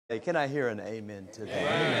Can I hear an amen today?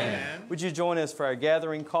 Amen. Would you join us for our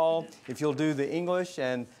gathering call? If you'll do the English,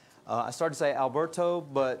 and I started to say Alberto,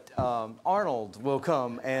 but Arnold will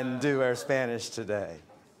come and do our Spanish today.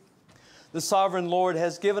 The sovereign Lord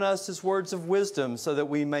has given us His words of wisdom so that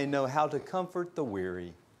we may know how to comfort the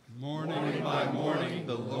weary. Morning by morning,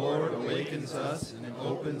 the Lord awakens us and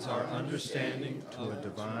opens our understanding to a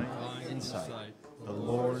divine insight, the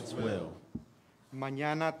Lord's will.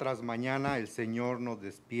 Mañana tras mañana el Señor nos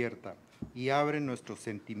despierta y abre nuestro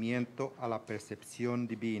sentimiento a la percepción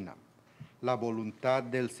divina, la voluntad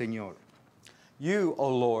del Señor. You, O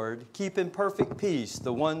Lord, keep in perfect peace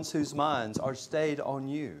the ones whose minds are stayed on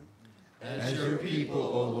you. As your people,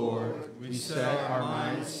 O Lord, we set our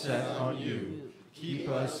minds set on you. Keep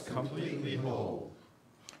us completely whole.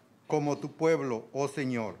 Como tu pueblo, oh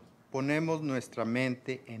Señor, ponemos nuestra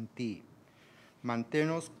mente en ti.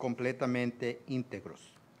 Manténnos completamente íntegros.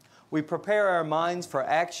 We prepare our minds for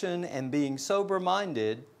action, and being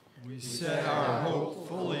sober-minded, we set our hope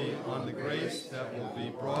fully on the grace that will be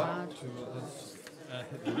brought to us at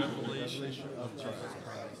the revelation of Jesus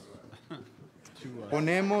Christ.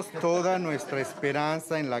 Ponemos toda nuestra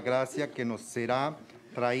esperanza en la gracia que nos será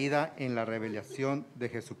traída en la revelación de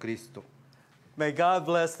Jesucristo. May God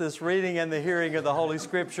bless this reading and the hearing of the Holy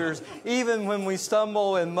Scriptures, even when we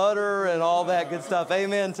stumble and mutter and all that good stuff.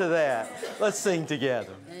 Amen to that. Let's sing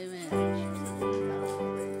together. Amen.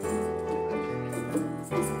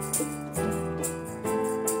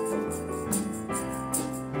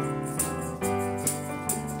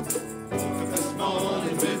 This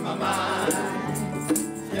morning with my mind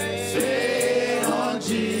stayed on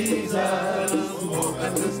Jesus. Woke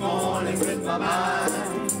up this morning with my mind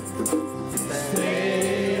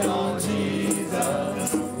stayed on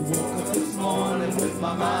Jesus. Woke up this morning with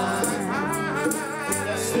my mind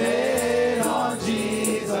stayed on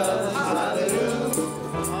Jesus.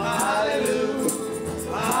 Hallelujah, hallelujah,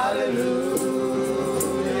 hallelujah.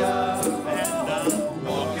 And I'm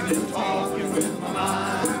walking and talking with my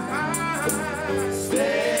mind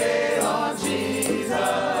stayed on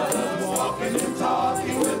Jesus. Walking and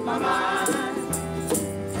talking with my mind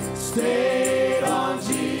stayed on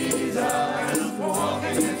Jesus.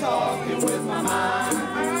 Walking and talking with my mind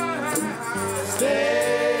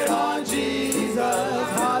stayed on Jesus.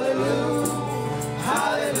 Hallelujah,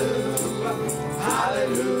 hallelujah,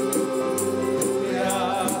 hallelujah.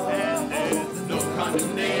 And there's no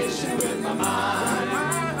condemnation with my mind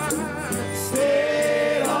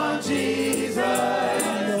stayed on Jesus.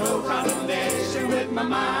 No condemnation with my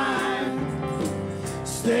mind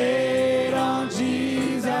stayed on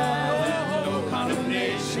Jesus. No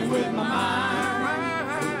condemnation with my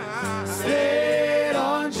mind stayed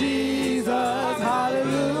on Jesus.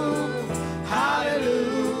 Hallelujah,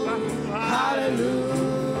 hallelujah, hallelujah.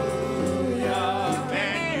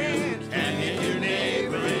 And you can hit your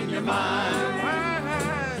neighbor in your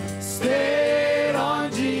mind stayed on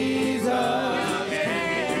Jesus. You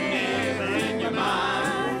can hit your neighbor in your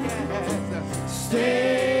mind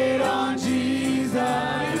stayed on Jesus.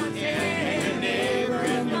 You can hit your neighbor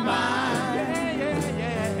in your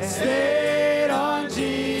mind stayed on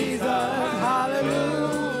Jesus.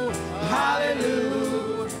 Hallelujah,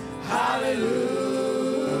 hallelujah, hallelujah.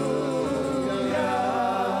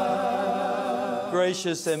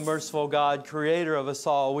 Gracious and merciful God, Creator of us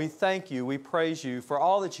all, we thank you, we praise you for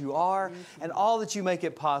all that you are and all that you make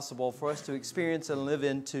it possible for us to experience and live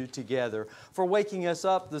into together, for waking us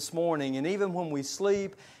up this morning and even when we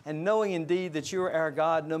sleep, and knowing indeed that you are our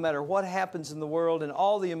God no matter what happens in the world and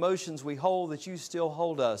all the emotions we hold, that you still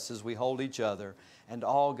hold us as we hold each other. And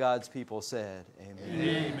all God's people said, amen.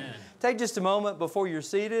 Amen. Take just a moment before you're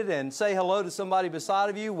seated and say hello to somebody beside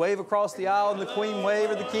of you. Wave across the aisle in the Queen wave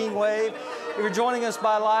or the King wave. If you're joining us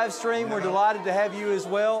by live stream, we're delighted to have you as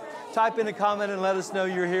well. Type in a comment and let us know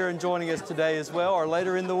you're here and joining us today as well, or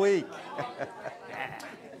later in the week.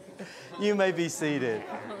 You may be seated.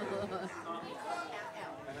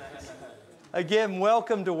 Again,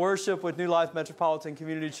 welcome to worship with New Life Metropolitan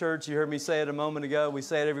Community Church. You heard me say it a moment ago. We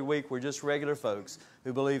say it every week. We're just regular folks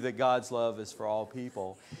who believe that God's love is for all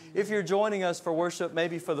people. If you're joining us for worship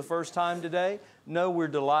maybe for the first time today, know we're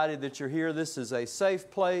delighted that you're here. This is a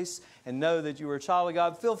safe place, and know that you are a child of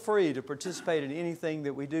God. Feel free to participate in anything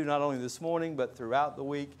that we do, not only this morning, but throughout the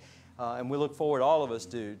week. And we look forward, all of us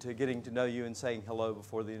do, to getting to know you and saying hello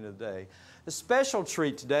before the end of the day. A special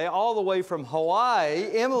treat today, all the way from Hawaii,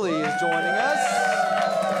 Emily is joining us.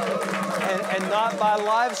 And not by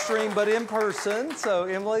live stream, but in person. So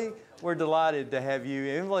Emily, we're delighted to have you.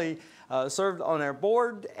 Emily served on our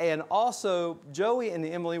board, and also Joey and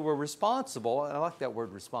Emily were responsible, and I like that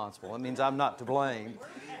word responsible, it means I'm not to blame,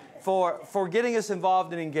 for getting us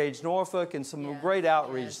involved in Engage Norfolk and some great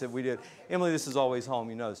outreach that we did. Emily, this is always home,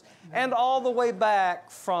 you know this. And all the way back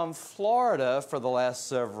from Florida for the last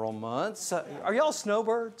several months. Are y'all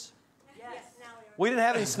snowbirds? Yes. We didn't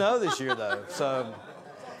have any snow this year, though. So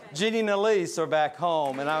Jeannie and Elise are back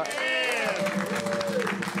home. And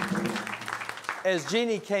as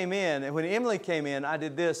Jeannie came in, and when Emily came in, I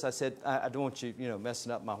did this. I said, I don't want you,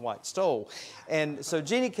 messing up my white stole. And so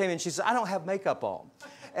Jeannie came in, she said, I don't have makeup on.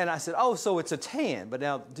 And I said, oh, so it's a tan. But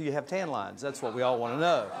now, do you have tan lines? That's what we all want to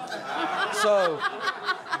know. So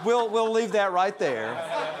we'll leave that right there.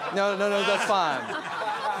 No, that's fine.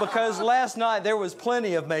 Because last night, there was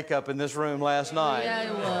plenty of makeup in this room last night. Yeah,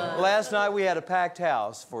 it was. Last night, we had a packed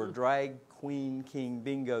house for Drag Queen King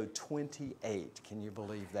Bingo 28. Can you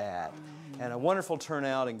believe that? And a wonderful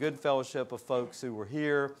turnout and good fellowship of folks who were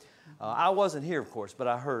here. I wasn't here, of course, but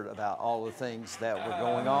I heard about all the things that were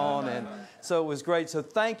going on, and so it was great. So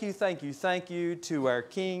thank you to our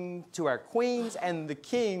king, to our queens, and the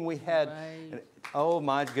king. We had, oh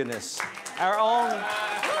my goodness, our own.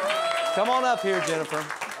 Come on up here, Jennifer.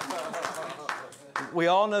 We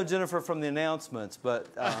all know Jennifer from the announcements, but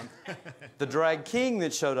the drag king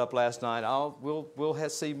that showed up last night, we'll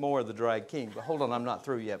see more of the drag king. But hold on, I'm not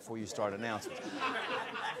through yet before you start announcements.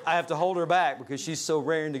 I have to hold her back because she's so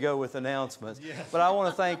raring to go with announcements. Yes. But I want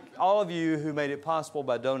to thank all of you who made it possible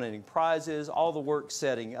by donating prizes, all the work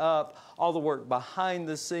setting up, all the work behind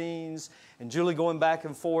the scenes, and Julie going back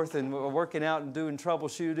and forth and working out and doing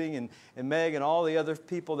troubleshooting, and Meg and all the other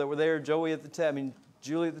people that were there, Joey at the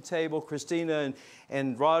Julie at the table, Christina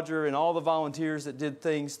and Roger and all the volunteers that did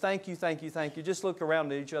things. Thank you. Just look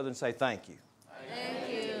around at each other and say thank you. Thank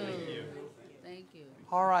you. Thank you.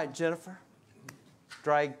 All right, Jennifer.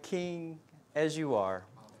 Drag king as you are,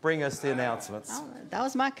 bring us the announcements. Oh, that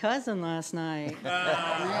was my cousin last night.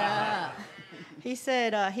 Yeah. He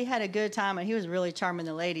said he had a good time and he was really charming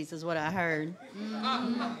the ladies, is what I heard.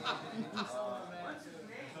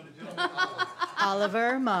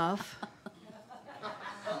 Oliver Muff.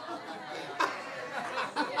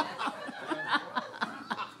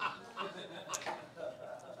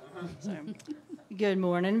 So, good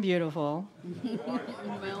morning, beautiful.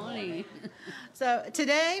 Melanie. So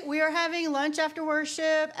today we are having lunch after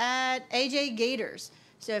worship at AJ Gators.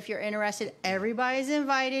 So if you're interested, everybody's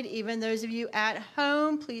invited. Even those of you at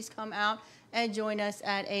home, please come out and join us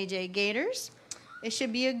at AJ Gators. It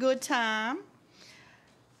should be a good time.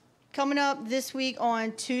 Coming up this week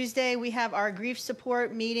on Tuesday, we have our grief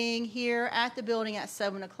support meeting here at the building at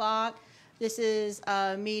 7 o'clock. This is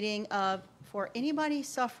a meeting for anybody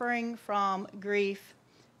suffering from grief,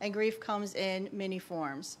 and grief comes in many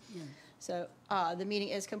forms. Yeah. So the meeting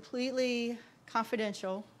is completely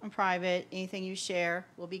confidential and private. Anything you share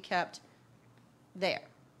will be kept there.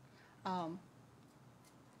 And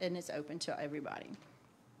it's open to everybody.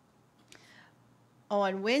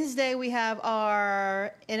 On Wednesday, we have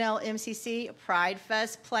our NLMCC Pride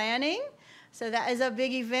Fest planning. So that is a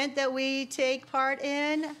big event that we take part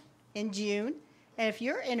in June. And if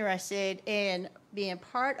you're interested in being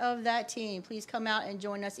part of that team, please come out and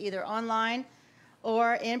join us either online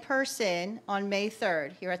or in person on May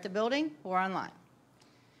 3rd, here at the building or online.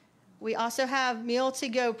 We also have Meal to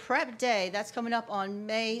Go Prep Day. That's coming up on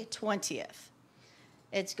May 20th.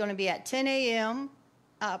 It's going to be at 10 a.m.,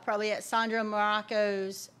 probably at Sandra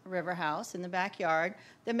Morocco's River House in the backyard.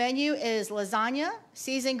 The menu is lasagna,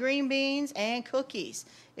 seasoned green beans, and cookies.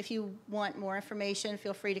 If you want more information,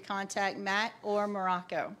 feel free to contact Matt or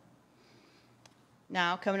Morocco.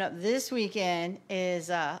 Now, coming up this weekend is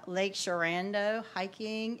Lake Sharando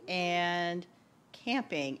hiking and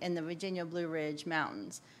camping in the Virginia Blue Ridge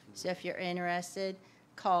Mountains. So if you're interested,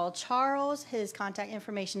 call Charles. His contact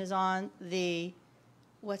information is on the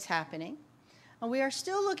What's Happening. And we are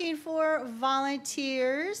still looking for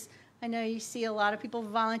volunteers. I know you see a lot of people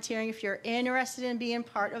volunteering. If you're interested in being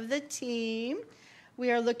part of the team, we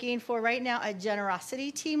are looking for right now a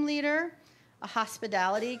generosity team leader, a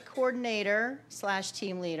hospitality coordinator /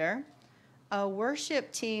 team leader, a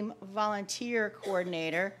worship team volunteer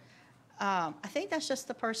coordinator. I think that's just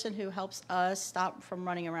the person who helps us stop from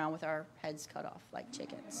running around with our heads cut off like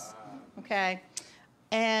chickens, okay?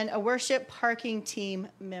 And a worship parking team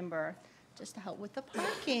member, just to help with the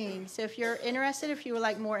parking. So if you're interested, if you would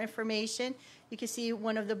like more information, you can see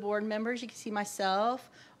one of the board members. You can see myself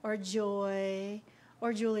or Joy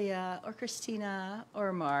or Julia or Christina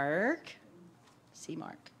or Mark. See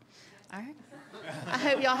Mark. All right. I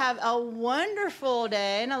hope y'all have a wonderful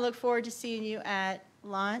day, and I look forward to seeing you at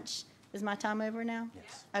lunch. Is my time over now?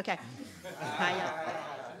 Yes. Okay. Bye,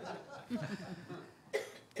 y'all.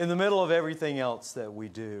 In the middle of everything else that we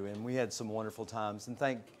do, and we had some wonderful times, and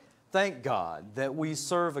Thank God that we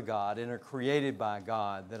serve a God and are created by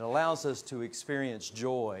God that allows us to experience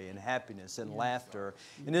joy and happiness and laughter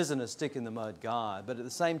and isn't a stick-in-the-mud God. But at the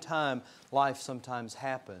same time, life sometimes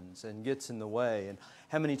happens and gets in the way. And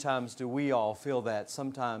how many times do we all feel that?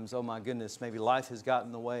 Sometimes, oh my goodness, maybe life has gotten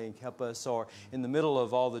in the way and kept us, or in the middle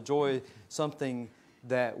of all the joy, something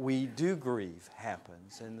that we do grieve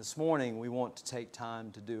happens. And this morning we want to take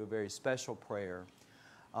time to do a very special prayer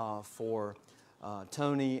for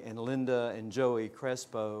Tony and Linda and Joey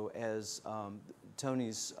Crespo, as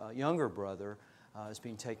Tony's younger brother is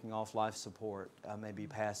being taken off life support, may be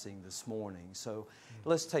passing this morning. So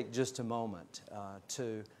let's take just a moment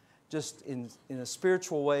to just in a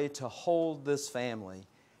spiritual way to hold this family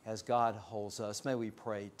as God holds us. May we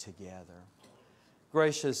pray together.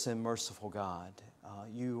 Gracious and merciful God,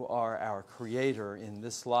 you are our creator in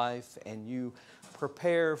this life, and you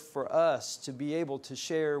prepare for us to be able to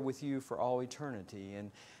share with you for all eternity.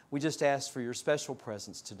 And we just ask for your special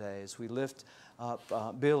presence today as we lift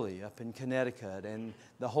up Billy up in Connecticut and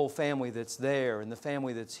the whole family that's there and the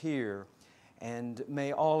family that's here. And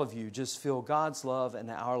may all of you just feel God's love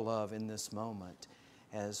and our love in this moment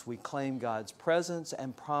as we claim God's presence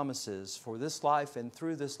and promises for this life and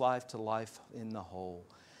through this life to life in the whole.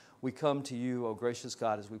 We come to you, O gracious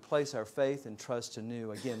God, as we place our faith and trust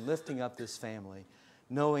anew, again, lifting up this family,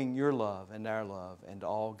 knowing your love and our love, and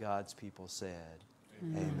all God's people said,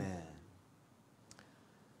 Amen.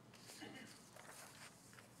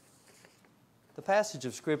 The passage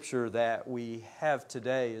of Scripture that we have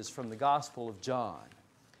today is from the Gospel of John.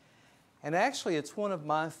 And actually, it's one of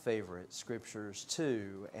my favorite scriptures,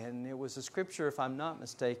 too. And it was a scripture, if I'm not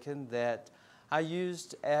mistaken, that I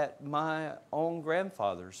used at my own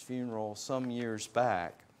grandfather's funeral some years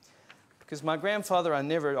back. Because my grandfather,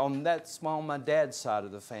 that's on my dad's side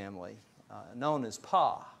of the family, known as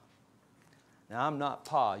Pa. Now, I'm not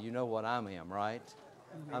Pa. You know what I am, right?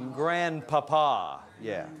 I'm Grandpapa.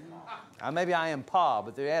 Yeah. Maybe I am Pa,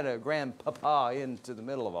 but they had a Grandpapa into the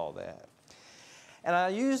middle of all that. And I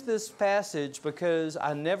use this passage because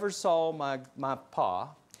I never saw my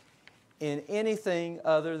Pa in anything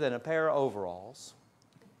other than a pair of overalls.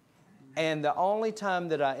 And the only time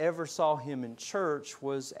that I ever saw him in church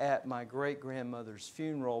was at my great-grandmother's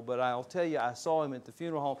funeral. But I'll tell you, I saw him at the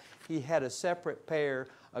funeral home. He had a separate pair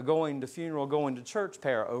of going to church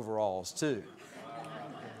pair of overalls, too.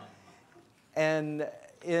 And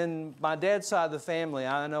in my dad's side of the family,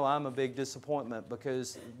 I know I'm a big disappointment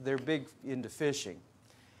because they're big into fishing.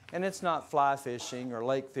 And it's not fly fishing or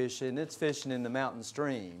lake fishing. It's fishing in the mountain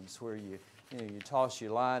streams where you toss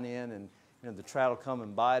your line in and the trout will come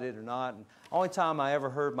and bite it or not. And the only time I ever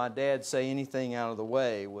heard my dad say anything out of the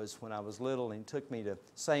way was when I was little, and he took me to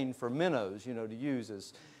seine for minnows, to use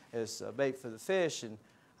as bait for the fish. And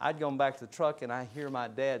I'd gone back to the truck, and I hear my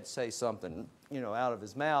dad say something, out of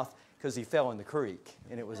his mouth, because he fell in the creek,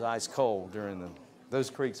 and it was ice cold those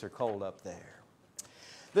creeks are cold up there.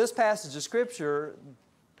 This passage of Scripture,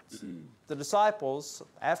 the disciples,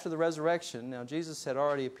 after the resurrection, now Jesus had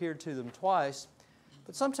already appeared to them twice,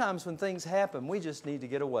 but sometimes when things happen, we just need to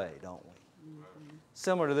get away, don't we?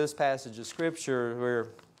 Similar to this passage of Scripture where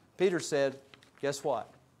Peter said, guess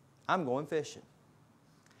what? I'm going fishing.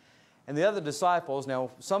 And the other disciples, now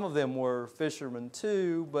some of them were fishermen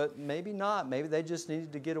too, but maybe not. Maybe they just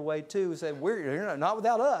needed to get away too. They said, you're not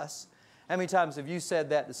without us. How many times have you said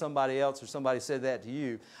that to somebody else or somebody said that to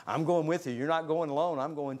you? I'm going with you. You're not going alone.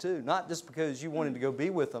 I'm going too. Not just because you wanted to go be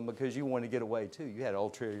with them, because you wanted to get away too. You had an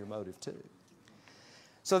ulterior motive too.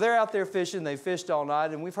 So they're out there fishing. They fished all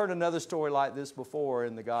night. And we've heard another story like this before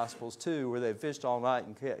in the Gospels too, where they fished all night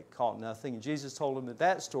and caught nothing. And Jesus told them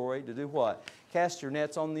that story to do what? Cast your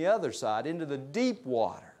nets on the other side into the deep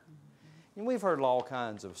water. And we've heard all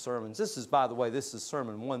kinds of sermons. This is, by the way, this is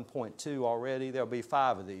sermon 1.2 already. There'll be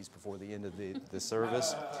 5 of these before the end of the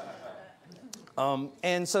service.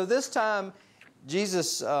 And so this time,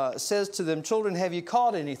 Jesus says to them, children, have you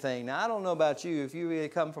caught anything? Now, I don't know about you. If you really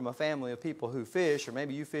come from a family of people who fish, or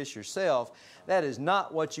maybe you fish yourself, that is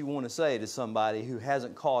not what you want to say to somebody who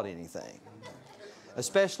hasn't caught anything,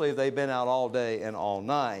 especially if they've been out all day and all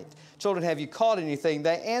night. Children, have you caught anything?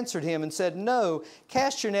 They answered him and said, no,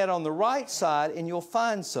 cast your net on the right side and you'll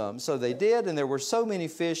find some. So they did, and there were so many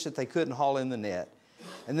fish that they couldn't haul in the net.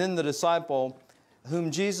 And then the disciple whom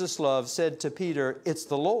Jesus loved said to Peter, it's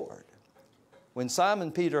the Lord. When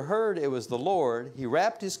Simon Peter heard it was the Lord, he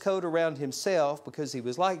wrapped his coat around himself because he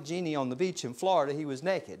was like Jeannie on the beach in Florida. He was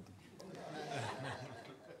naked.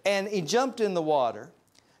 And he jumped in the water.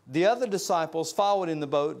 The other disciples followed in the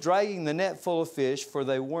boat, dragging the net full of fish, for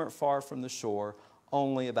they weren't far from the shore,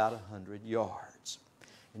 only about 100 yards.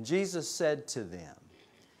 And Jesus said to them,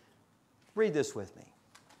 Read this with me.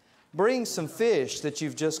 Bring some fish that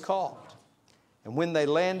you've just caught. And when they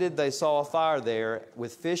landed, they saw a fire there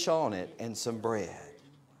with fish on it and some bread.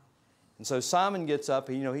 And so Simon gets up,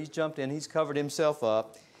 he's jumped in, he's covered himself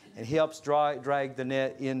up, and he helps drag the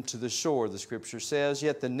net into the shore, the scripture says.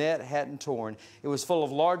 Yet the net hadn't torn. It was full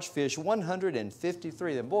of large fish,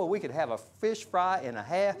 153 of them. Boy, we could have a fish fry and a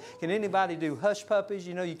half. Can anybody do hush puppies?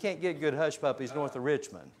 You know, you can't get good hush puppies north of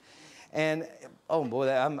Richmond. And, oh boy,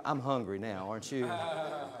 I'm hungry now, aren't you?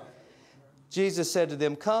 Jesus said to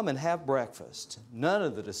them, come and have breakfast. None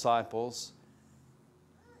of the disciples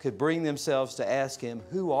could bring themselves to ask him,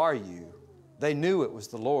 who are you? They knew it was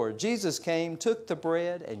the Lord. Jesus came, took the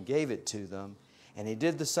bread, and gave it to them. And he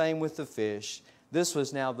did the same with the fish. This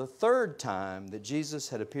was now the third time that Jesus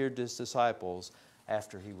had appeared to his disciples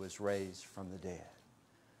after he was raised from the dead.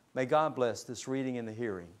 May God bless this reading and the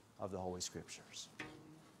hearing of the Holy Scriptures.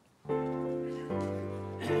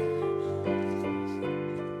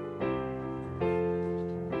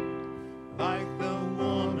 Like the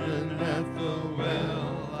woman at the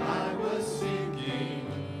well, I was seeking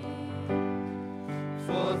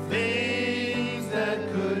for things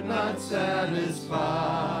that could not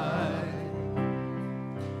satisfy.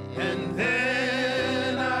 And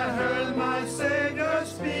then I heard my Savior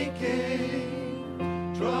speaking,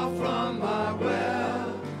 draw from my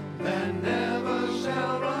well that never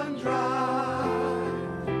shall run dry.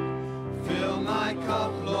 Fill my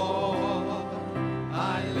cup, Lord,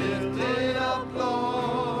 I lift it up,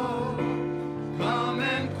 Lord. Come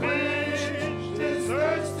and quench this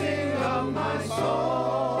thirsting of my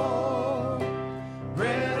soul.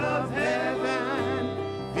 Bread of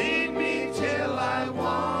heaven, feed me till I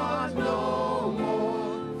want no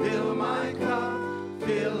more. Fill my cup,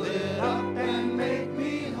 fill it up and make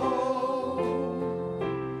me whole.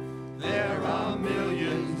 There are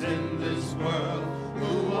millions in this world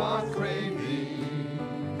who are craving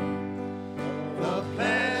the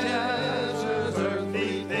pleasures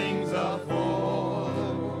earthly things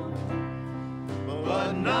afford,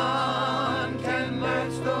 but none can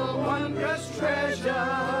match the wondrous treasure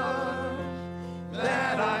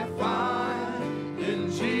that I find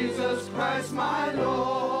in Jesus Christ my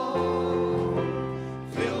Lord.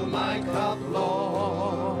 Fill my cup,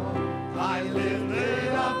 Lord, I lift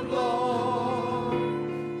it up, Lord.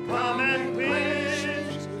 Come and quench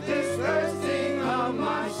this thirsting of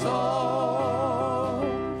my soul.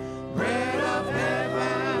 Bread of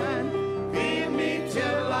heaven, feed me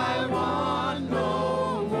till I want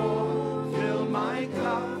no more. Fill my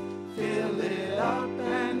cup, fill it up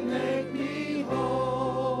and make me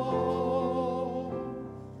whole.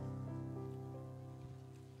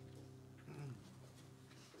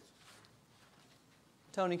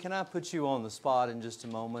 Tony, can I put you on the spot in just a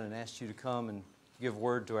moment and ask you to come and give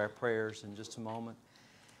word to our prayers in just a moment?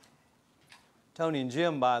 Tony and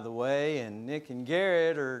Jim, by the way, and Nick and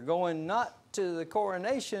Garrett are going not to the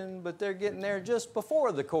coronation, but they're getting there just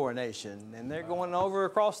before the coronation, and they're going over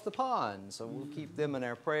across the pond. So we'll keep them in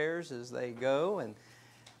our prayers as they go, and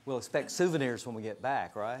we'll expect souvenirs when we get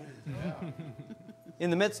back, right? Yeah. In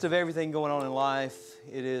the midst of everything going on in life,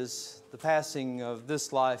 it is the passing of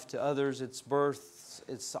this life to others, its birth,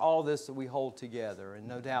 it's all this that we hold together. And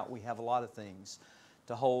no doubt we have a lot of things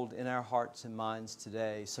to hold in our hearts and minds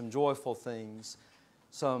today. Some joyful things,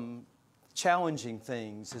 some challenging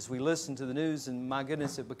things as we listen to the news. And my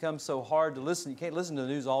goodness, it becomes so hard to listen. You can't listen to the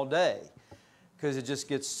news all day because it just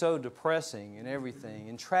gets so depressing and everything.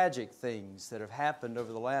 And tragic things that have happened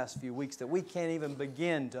over the last few weeks that we can't even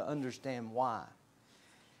begin to understand why.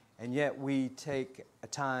 And yet we take a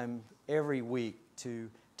time every week to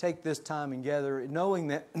take this time together, knowing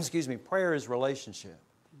that, prayer is relationship.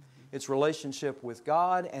 It's relationship with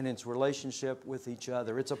God and it's relationship with each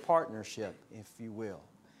other. It's a partnership, if you will.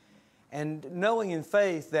 And knowing in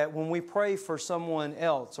faith that when we pray for someone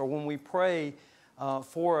else or when we pray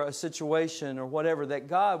for a situation or whatever, that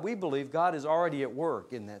God, we believe God is already at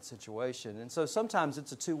work in that situation. And so sometimes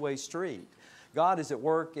it's a two-way street. God is at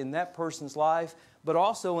work in that person's life, but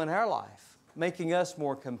also in our life, making us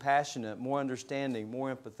more compassionate, more understanding,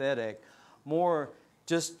 more empathetic, more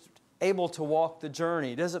just able to walk the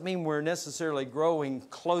journey. It doesn't mean we're necessarily growing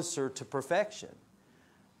closer to perfection,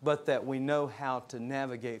 but that we know how to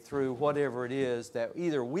navigate through whatever it is that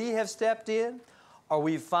either we have stepped in or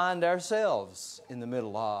we find ourselves in the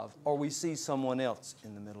middle of, or we see someone else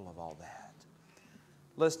in the middle of all that.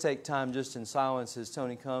 Let's take time just in silence as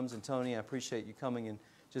Tony comes. And Tony, I appreciate you coming and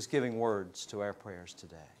just giving words to our prayers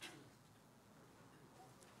today.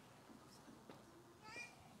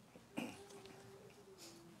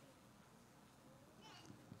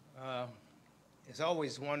 It's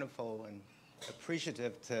always wonderful and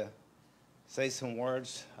appreciative to say some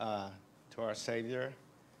words to our Savior.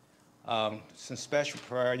 Some special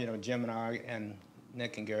prayer. You know, Jim and I and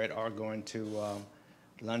Nick and Garrett are going to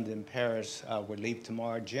London, Paris. We leave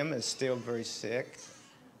tomorrow. Jim is still very sick,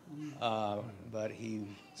 so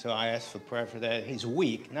I asked for prayer for that. He's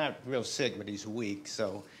weak, not real sick, but he's weak,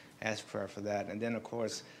 so I asked prayer for that. And then, of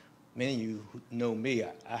course, many of you who know me,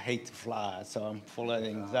 I hate to fly, so I'm full of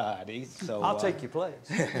anxiety. So I'll take your place.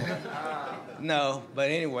 No, but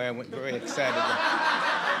anyway, I'm very excited.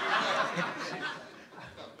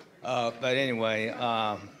 But anyway,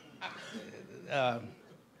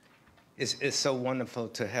 it's so wonderful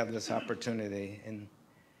to have this opportunity. And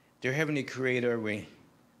dear Heavenly Creator, we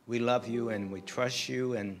love you and we trust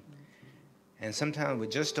you, and sometimes we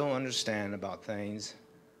just don't understand about things,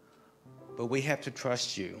 but we have to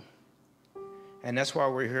trust you. And that's why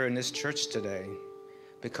we're here in this church today,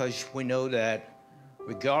 because we know that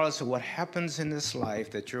regardless of what happens in this life,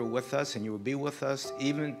 that you're with us and you will be with us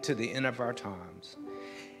even to the end of our times.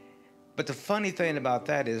 But the funny thing about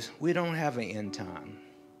that is we don't have an end time.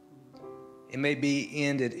 It may be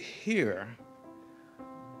ended here,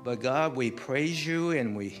 but God, we praise you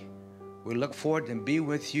and we look forward to be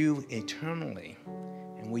with you eternally.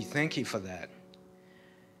 And we thank you for that.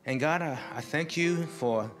 And God, I thank you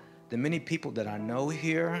for the many people that I know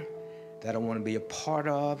here that I want to be a part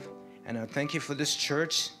of. And I thank you for this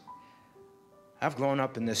church. I've grown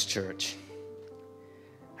up in this church.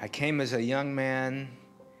 I came as a young man,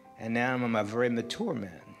 and now I'm a very mature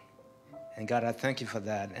man. And God, I thank you for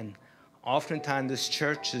that. And oftentimes this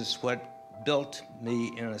church is what built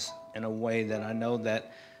me in a way that I know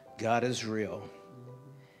that God is real.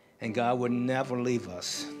 And God would never leave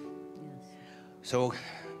us. So,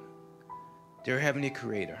 dear Heavenly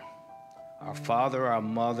Creator, our Father, our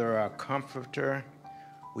Mother, our Comforter,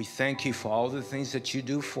 we thank you for all the things that you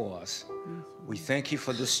do for us. We thank you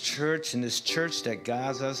for this church and this church that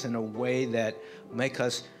guides us in a way that make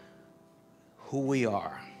us who we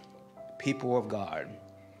are, people of God,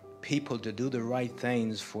 people to do the right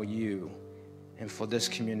things for you and for this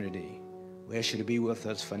community. We ask you to be with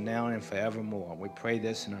us for now and forevermore. We pray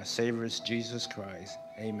this in our Savior, Jesus Christ.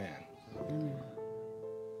 Amen. Amen.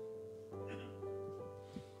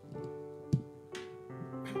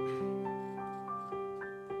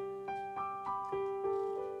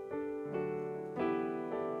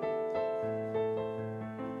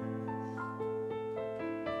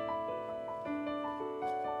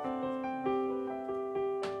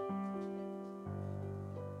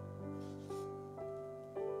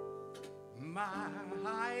 My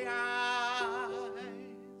eyes,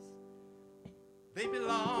 they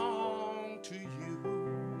belong to you.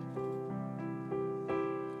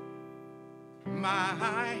 My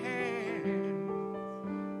hands,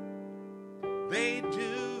 they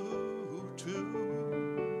do too.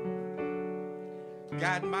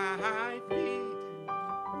 Got my feet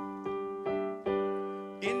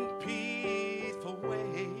in peaceful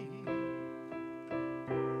way.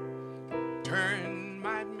 Turn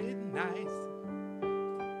my midnights,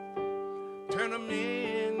 turn them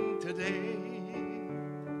into day.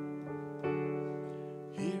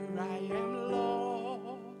 Here I am,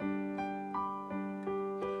 Lord,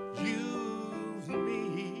 use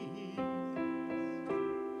me.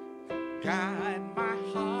 Guide my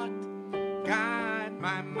heart, guide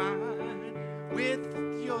my mind with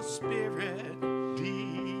your spirit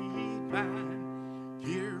divine.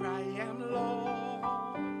 Here I am, Lord,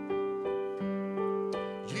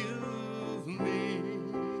 use me.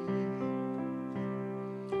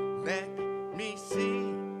 Let me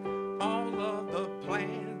see all of the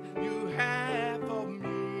plans you have for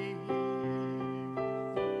me.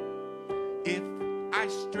 If I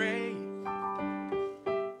stray,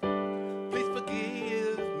 please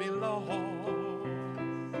forgive me, Lord.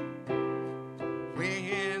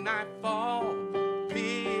 When I fall,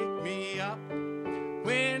 pick me up.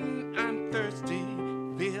 When I'm thirsty,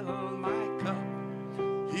 fill my cup.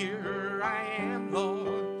 Here I am,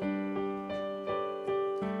 Lord,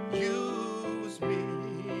 use me.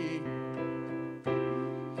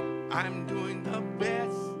 I'm doing the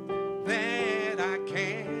best that I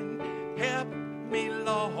can. Help me,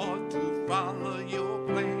 Lord, to follow your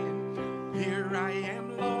plan. Here I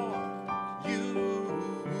am, Lord, use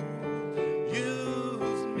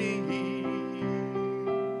me.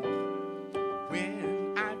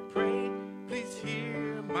 When I pray, please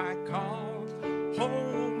hear my call.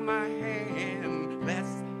 Hold my hand,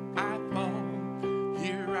 lest I fall.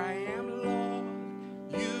 Here I am, Lord,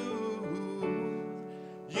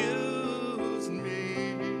 use me.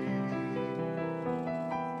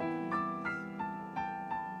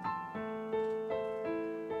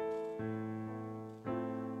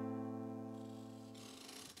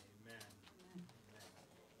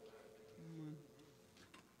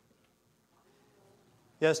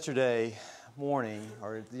 Yesterday morning,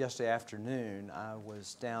 or yesterday afternoon, I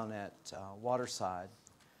was down at Waterside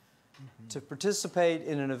to participate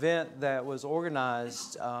in an event that was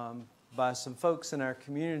organized by some folks in our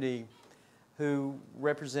community who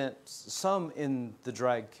represent some in the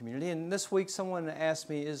drag community. And this week someone asked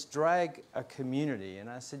me, is drag a community? And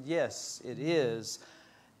I said, yes, it is.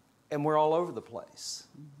 And we're all over the place.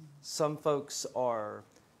 Some folks are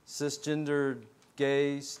cisgendered,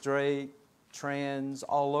 gay, straight, trans,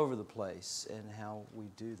 all over the place in how we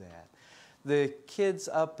do that. The kids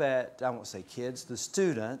up at, I won't say kids, the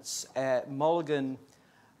students at Mulligan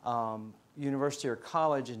University or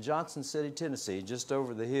College in Johnson City, Tennessee, just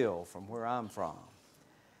over the hill from where I'm from,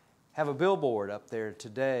 have a billboard up there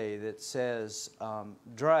today that says,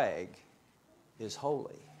 drag is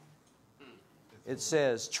holy. It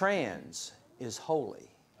says trans is holy.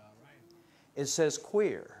 It says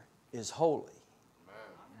queer is holy.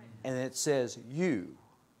 And it says you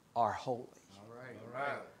are holy.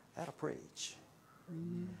 That'll preach.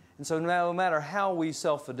 And so no matter how we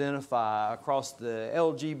self-identify across the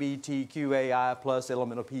LGBTQAI plus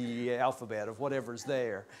elemental P alphabet of whatever's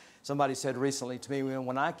there, somebody said recently to me,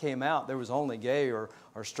 when I came out, there was only gay or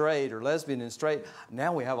straight or lesbian and straight.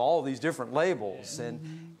 Now we have all these different labels.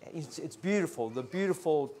 And it's beautiful, the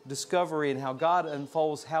beautiful discovery and how God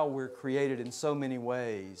unfolds how we're created in so many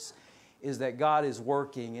ways is that God is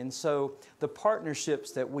working. And so the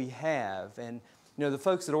partnerships that we have, and you know, the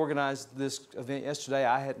folks that organized this event yesterday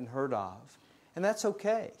I hadn't heard of, and that's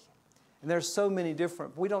okay. And there's so many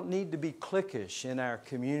different, we don't need to be cliquish in our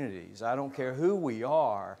communities. I don't care who we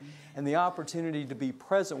are. And the opportunity to be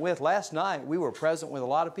present with, last night we were present with a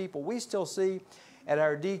lot of people. We still see at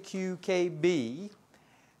our DQKB,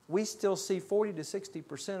 we still see 40 to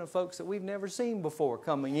 60% of folks that we've never seen before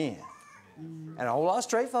coming in. And a whole lot of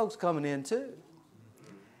straight folks coming in too.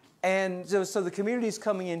 And so the community's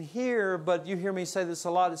coming in here, but you hear me say this a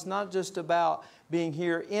lot, it's not just about being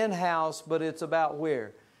here in-house, but it's about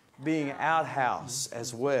where? Being outhouse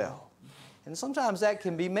as well. And sometimes that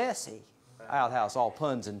can be messy. Outhouse, all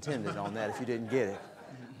puns intended on that if you didn't get it.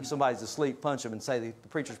 If somebody's asleep, punch them and say the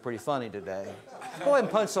preacher's pretty funny today. Go ahead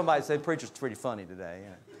and punch somebody and say the preacher's pretty funny today.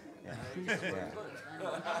 Yeah.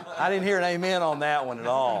 I didn't hear an amen on that one at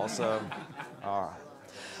all, so all right.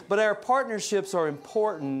 But our partnerships are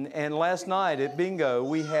important, and last night at Bingo,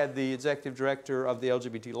 we had the executive director of the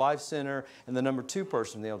LGBT Life Center and the number 2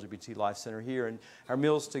 person in the LGBT Life Center here, and our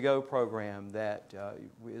Meals to Go program that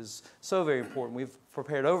is so very important. We've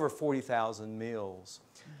prepared over 40,000 meals,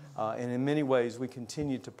 and in many ways we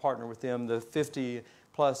continue to partner with them. The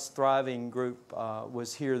 50-plus Thriving group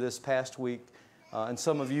was here this past week, and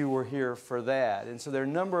some of you were here for that. And so there are a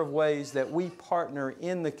number of ways that we partner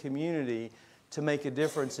in the community to make a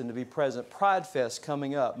difference and to be present. Pride Fest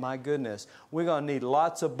coming up, my goodness. We're going to need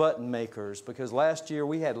lots of button makers because last year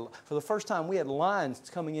we had, for the first time, we had lines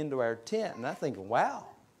coming into our tent. And I think, wow,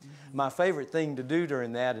 my favorite thing to do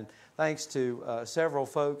during that, and thanks to several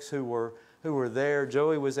folks who were there.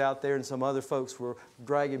 Joey was out there and some other folks were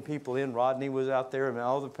dragging people in. Rodney was out there and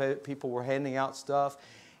all the people were handing out stuff.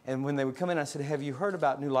 And when they would come in, I said, have you heard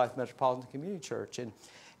about New Life Metropolitan Community Church?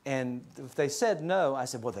 And if they said no, I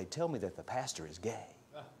said, well, they tell me that the pastor is gay.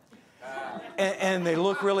 and they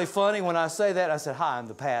look really funny when I say that. I said, hi, I'm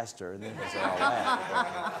the pastor. And then they say all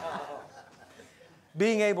that.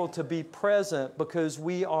 Being able to be present because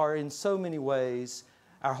we are in so many ways,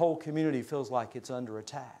 our whole community feels like it's under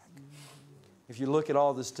attack. If you look at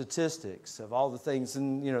all the statistics of all the things,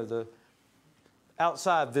 and you know, the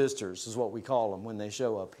outside visitors is what we call them when they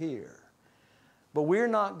show up here. But we're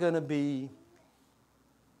not going to be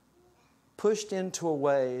pushed into a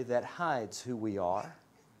way that hides who we are.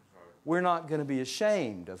 We're not going to be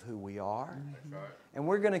ashamed of who we are. And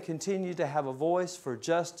we're going to continue to have a voice for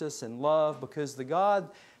justice and love because the God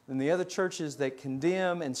and the other churches that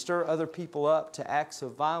condemn and stir other people up to acts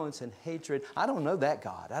of violence and hatred, I don't know that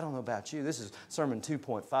God. I don't know about you. This is Sermon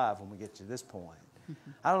 2.5 when we get to this point.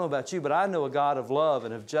 I don't know about you, but I know a God of love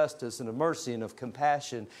and of justice and of mercy and of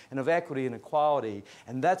compassion and of equity and equality.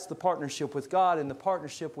 And that's the partnership with God and the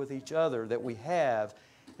partnership with each other that we have.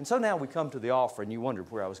 And so now we come to the offering. You wondered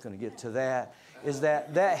where I was going to get to that. Is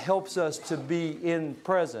that helps us to be in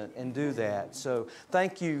present and do that. So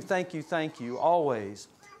thank you always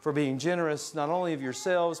for being generous, not only of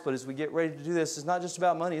yourselves, but as we get ready to do this, it's not just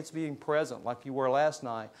about money, it's being present like you were last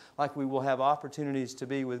night, like we will have opportunities to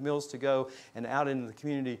be with Meals to Go and out into the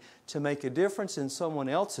community to make a difference in someone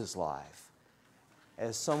else's life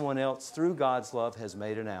as someone else, through God's love, has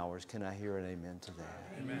made in ours. Can I hear an amen to that?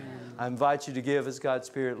 Amen. I invite you to give as God's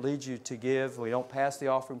Spirit leads you to give. We don't pass the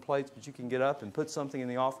offering plates, but you can get up and put something in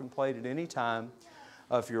the offering plate at any time.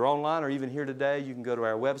 If you're online or even here today, you can go to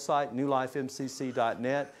our website,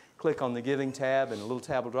 newlifemcc.net, click on the Giving tab, and a little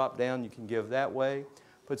tab will drop down. You can give that way.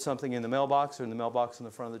 Put something in the mailbox or in the mailbox in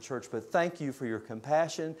the front of the church. But thank you for your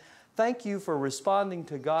compassion. Thank you for responding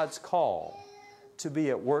to God's call to be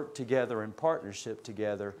at work together in partnership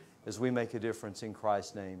together as we make a difference in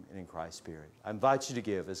Christ's name and in Christ's Spirit. I invite you to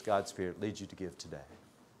give as God's Spirit leads you to give today.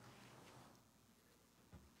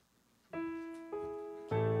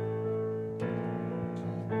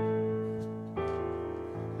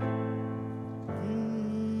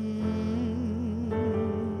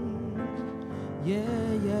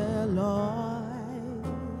 Yeah, Lord.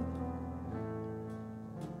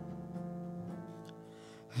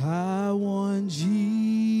 I want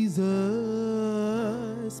Jesus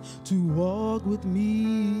to walk with me.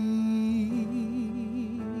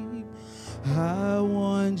 I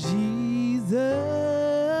want Jesus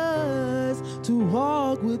to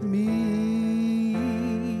walk with me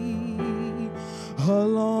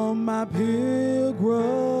along my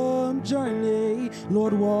pilgrim journey.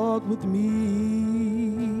 Lord, walk with me.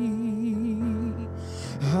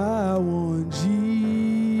 I want Jesus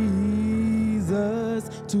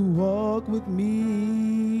to walk with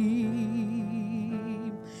me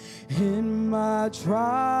in my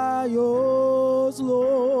trials.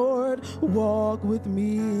 Lord, walk with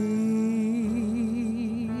me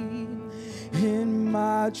in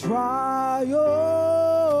my trials.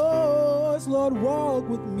 Lord, walk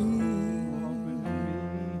with me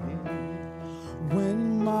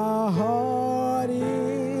when my heart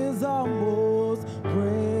is almost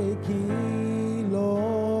breaking.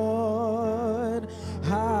 Lord,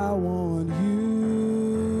 I want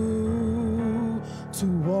you to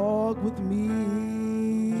walk with me.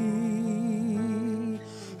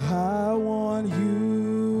 I want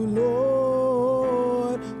you,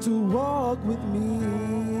 Lord, to walk with me.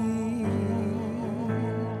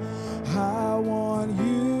 I want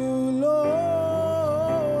you,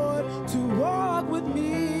 Lord, to walk with me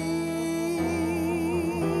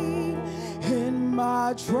in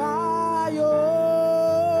my trials.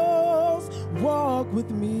 Walk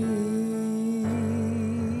with me.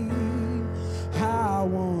 I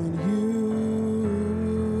want you,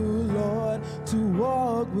 Lord, to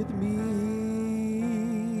walk with me.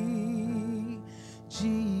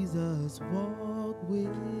 Jesus, walk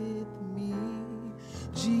with me.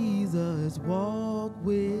 Jesus, walk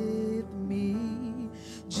with me.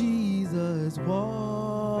 Jesus,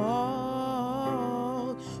 walk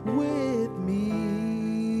with me.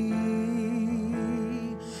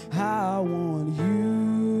 I want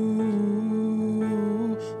you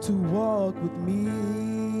to walk with me.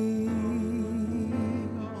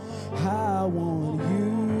 I want you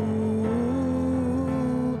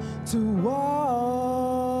to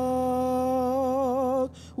walk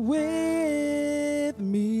with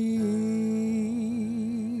me.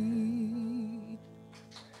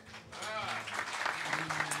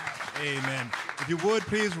 Amen. If you would,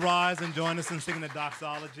 please rise and join us in singing the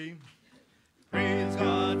doxology. Praise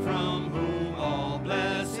God from whom all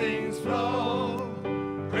blessings flow.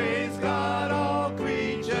 Praise God, all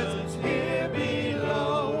creatures here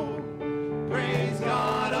below. Praise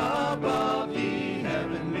God above, ye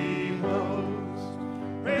heavenly hosts.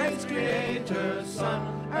 Praise Creator, Son,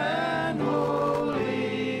 and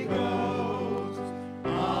Holy Ghost.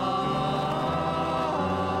 Amen.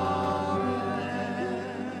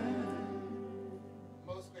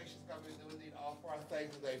 Most gracious God, we do indeed offer our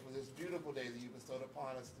thanks today for this beautiful day that you bestowed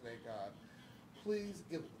upon us today, God. Please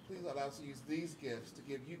allow us to use these gifts to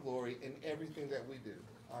give you glory in everything that we do.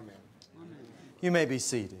 Amen. You may be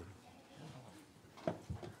seated.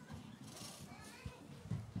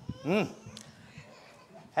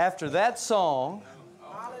 After that song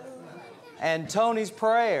and Tony's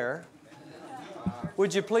prayer,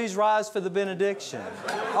 would you please rise for the benediction?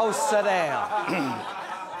 Oh, sit down.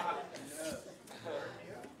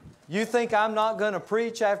 You think I'm not going to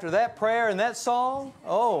preach after that prayer and that song?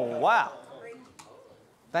 Oh, wow.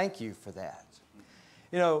 Thank you for that.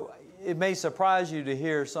 You know, it may surprise you to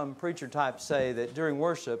hear some preacher type say that during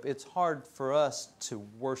worship, it's hard for us to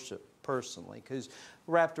worship personally because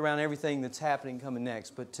we're wrapped around everything that's happening coming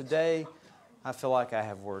next. But today, I feel like I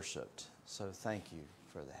have worshiped. So thank you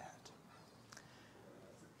for that.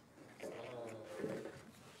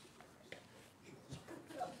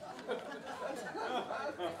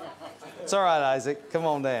 It's all right, Isaac. Come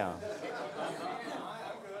on down.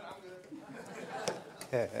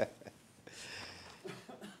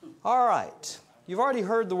 All right. You've already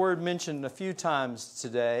heard the word mentioned a few times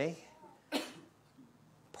today.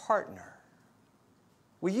 Partner.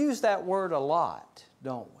 We use that word a lot,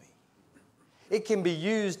 don't we? It can be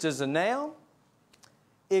used as a noun.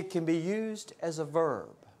 It can be used as a verb.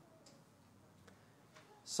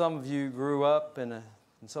 Some of you grew up and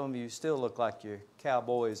some of you still look like you're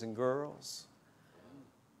cowboys and girls.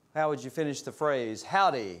 How would you finish the phrase?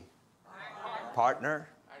 Howdy, partner.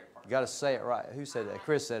 You got to say it right. Who said that?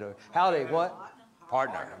 Chris said it. Howdy, what?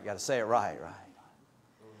 Partner. You got to say it right.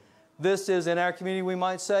 This is, in our community, we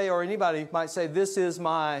might say, or anybody might say, this is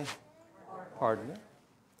my partner.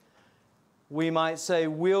 We might say,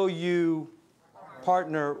 will you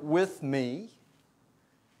partner with me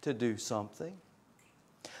to do something?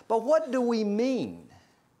 But what do we mean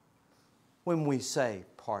when we say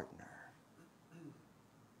partner?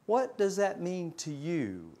 What does that mean to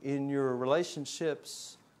you in your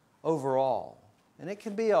relationships overall? And it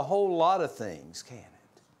can be a whole lot of things, can't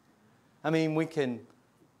it? I mean, we can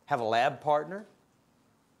have a lab partner.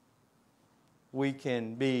 We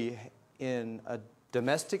can be in a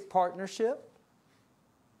domestic partnership.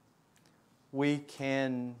 We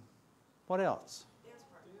can, what else?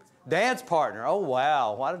 Dance partner. Oh,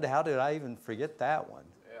 wow. How did I even forget that one?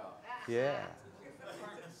 Yeah.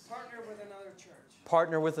 Partner with another church.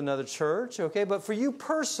 Partner with another church. Okay, but for you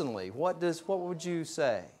personally, what would you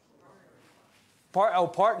say?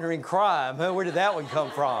 Partner in crime. Where did that one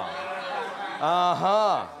come from?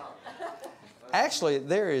 Uh-huh. Actually,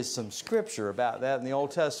 there is some scripture about that in the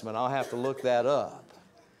Old Testament. I'll have to look that up.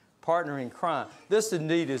 Partner in crime. This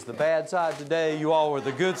indeed is the bad side today. You all were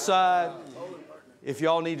the good side. If you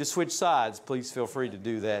all need to switch sides, please feel free to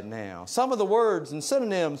do that now. Some of the words and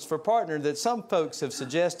synonyms for partner that some folks have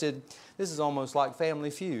suggested, this is almost like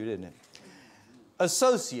Family Feud, isn't it?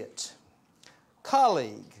 Associate,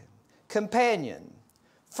 colleague, companion,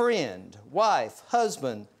 friend, wife,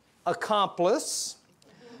 husband, accomplice,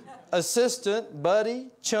 assistant, buddy,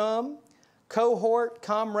 chum, cohort,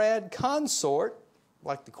 comrade, consort,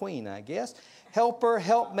 like the queen, I guess, helper,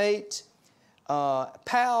 helpmate,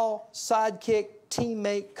 pal, sidekick,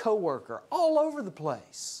 teammate, coworker, all over the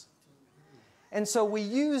place. And so we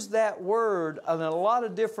use that word in a lot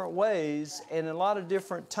of different ways and in a lot of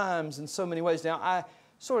different times in so many ways. Now, I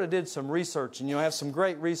sort of did some research, and I have some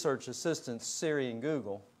great research assistants, Siri and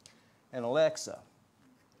Google and Alexa.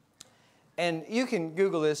 And you can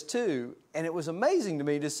Google this too, and it was amazing to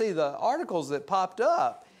me to see the articles that popped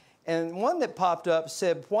up. And one that popped up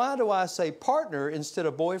said, why do I say partner instead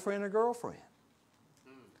of boyfriend or girlfriend?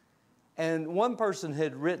 And one person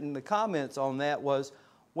had written the comments on that was,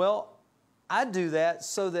 well, I do that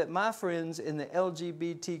so that my friends in the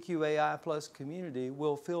LGBTQAI plus community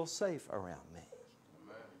will feel safe around me.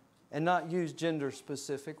 Amen. And not use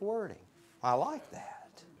gender-specific wording. I like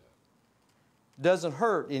that. Doesn't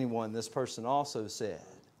hurt anyone, this person also said.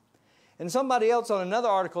 And somebody else on another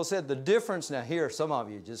article said the difference, now here some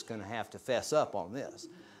of you are just going to have to fess up on this,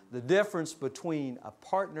 the difference between a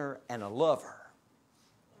partner and a lover.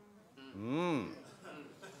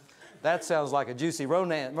 That sounds like a juicy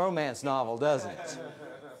romance novel, doesn't it?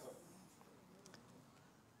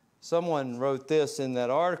 Someone wrote this in that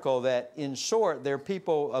article that, in short, they're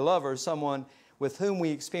people, a lover, someone with whom we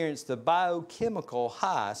experience the biochemical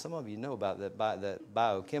high. Some of you know about that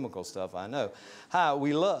biochemical stuff, I know. High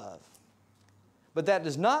we love. But that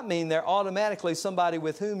does not mean they're automatically somebody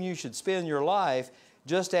with whom you should spend your life.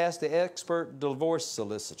 Just ask the expert divorce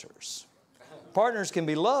solicitors. Partners can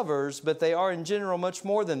be lovers, but they are in general much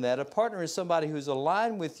more than that. A partner is somebody who's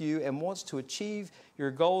aligned with you and wants to achieve your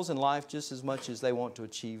goals in life just as much as they want to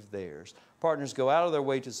achieve theirs. Partners go out of their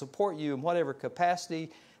way to support you in whatever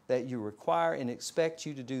capacity that you require and expect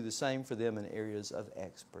you to do the same for them in areas of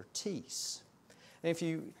expertise. And if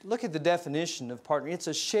you look at the definition of partner, it's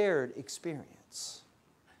a shared experience.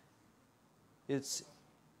 It's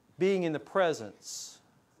being in the presence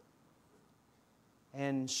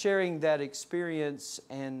and sharing that experience,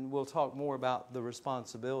 and we'll talk more about the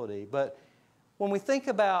responsibility. But when we think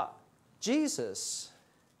about Jesus,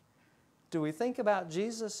 do we think about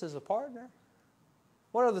Jesus as a partner?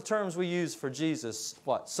 What are the terms we use for Jesus?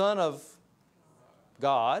 What? Son of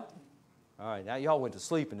God. All right, now y'all went to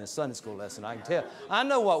sleep in this Sunday school lesson, I can tell. I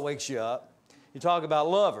know what wakes you up. You talk about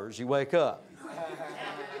lovers, you wake up.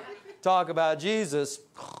 Talk about Jesus.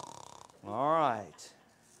 All right.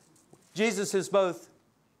 Jesus is both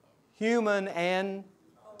human and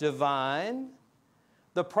divine.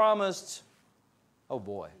 The promised, oh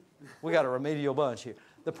boy, we got a remedial bunch here.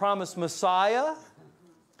 The promised Messiah,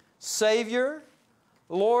 Savior,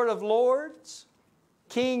 Lord of lords,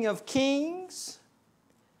 King of kings.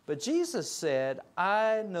 But Jesus said,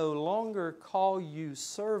 I no longer call you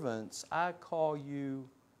servants, I call you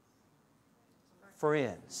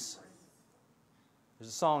friends. There's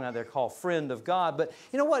a song out there called Friend of God. But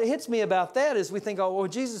you know what hits me about that is we think, oh, well,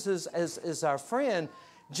 Jesus is our friend.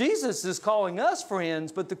 Jesus is calling us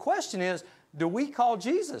friends, but the question is, do we call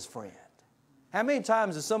Jesus friend? How many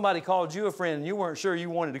times has somebody called you a friend and you weren't sure you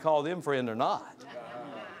wanted to call them friend or not?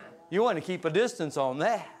 You want to keep a distance on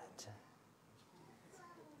that.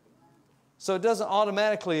 So it doesn't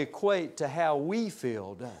automatically equate to how we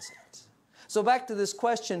feel, does it? So back to this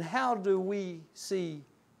question, how do we see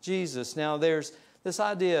Jesus? Now there's this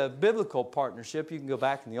idea of biblical partnership. You can go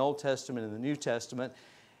back in the Old Testament and the New Testament.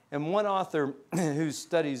 And one author who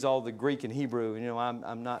studies all the Greek and Hebrew, you know,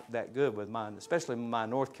 I'm not that good with mine, especially my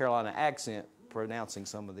North Carolina accent, pronouncing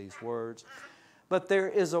some of these words. But there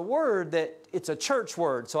is a word that, it's a church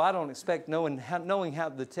word, so I don't expect knowing how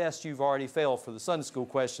the test you've already failed for the Sunday school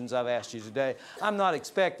questions I've asked you today. I'm not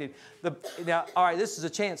expecting. Now, all right, this is a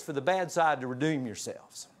chance for the bad side to redeem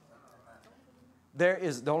yourselves. There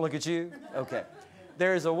is, don't look at you? Okay.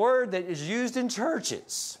 There is a word that is used in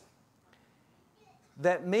churches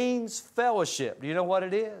that means fellowship. Do you know what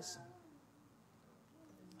it is?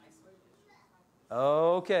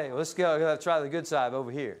 Okay, let's go. Let's try the good side over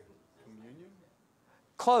here. Communion?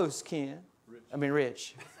 Close, Ken.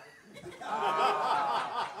 Rich.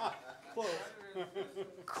 Close.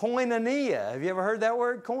 Koinonia. Have you ever heard that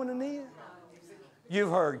word, koinonia? You've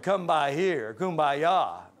heard come by here,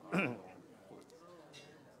 kumbaya.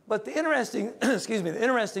 But the interesting, the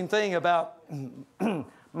interesting thing about,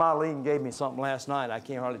 Marlene gave me something last night. I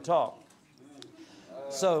can't hardly talk.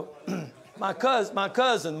 So, my cousin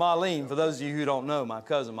Marlene, for those of you who don't know, my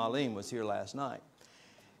cousin Marlene was here last night.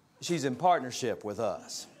 She's in partnership with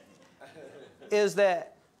us. Is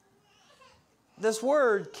that this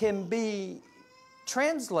word can be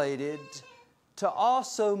translated to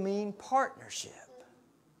also mean partnership.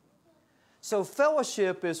 So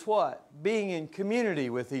fellowship is what? Being in community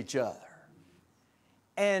with each other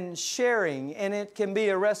and sharing, and it can be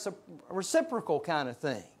a reciprocal kind of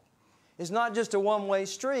thing. It's not just a one-way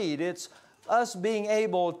street. It's us being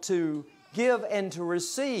able to give and to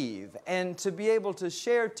receive and to be able to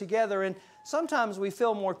share together. And sometimes we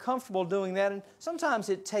feel more comfortable doing that, and sometimes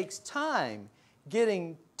it takes time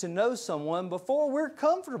getting to know someone before we're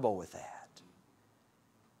comfortable with that.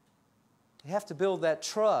 You have to build that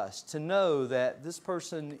trust to know that this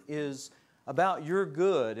person is about your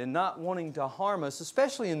good and not wanting to harm us,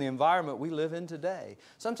 especially in the environment we live in today.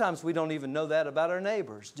 Sometimes we don't even know that about our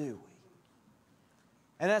neighbors, do we?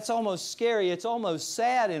 And that's almost scary. It's almost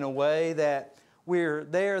sad in a way that we're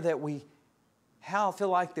there, that we feel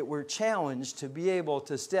like that we're challenged to be able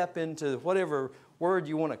to step into whatever word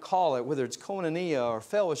you want to call it, whether it's koinonia or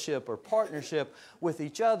fellowship or partnership with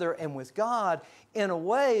each other and with God in a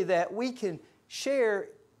way that we can share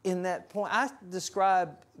in that point. I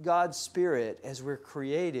describe God's Spirit as we're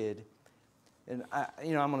created, and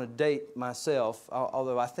I'm going to date myself,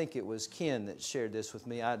 although I think it was Ken that shared this with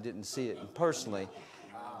me. I didn't see it personally.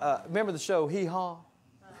 Remember the show Hee Haw?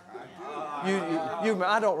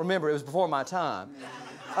 I don't remember. It was before my time.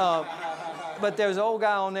 But there's an old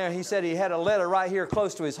guy on there. He said he had a letter right here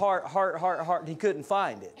close to his heart, and he couldn't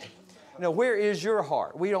find it. You know, where is your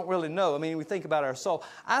heart? We don't really know. I mean, we think about our soul.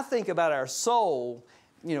 I think about our soul.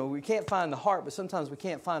 You know, we can't find the heart, but sometimes we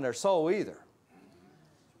can't find our soul either.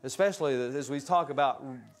 Especially as we talk about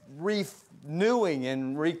renewing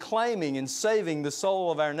and reclaiming and saving the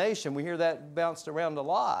soul of our nation. We hear that bounced around a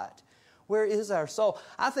lot. Where is our soul?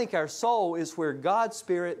 I think our soul is where God's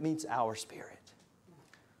Spirit meets our spirit.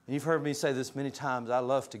 And you've heard me say this many times. I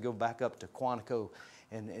love to go back up to Quantico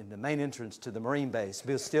and the main entrance to the Marine base.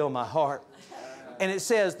 Be still my heart. And it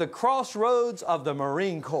says, the crossroads of the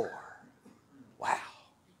Marine Corps. Wow.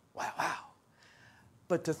 Wow, wow.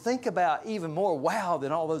 But to think about even more wow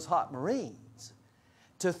than all those hot Marines,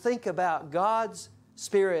 to think about God's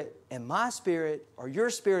Spirit and my spirit, or your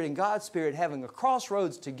spirit and God's Spirit having a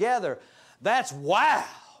crossroads together, that's wow.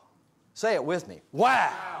 Say it with me.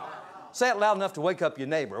 Wow. Say it loud enough to wake up your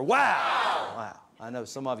neighbor. Wow. Wow. I know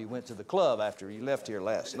some of you went to the club after you left here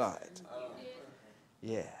last night.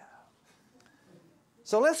 Yeah.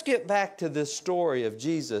 So let's get back to this story of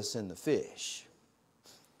Jesus and the fish.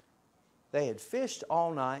 They had fished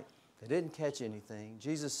all night. They didn't catch anything.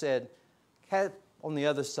 Jesus said, "Cat on the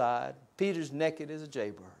other side. Peter's naked as a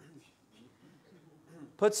jaybird."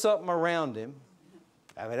 Put something around him.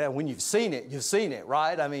 I mean, when you've seen it,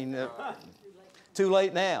 right? I mean, too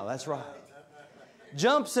late now. That's right.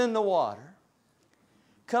 Jumps in the water.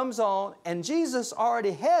 Comes on, and Jesus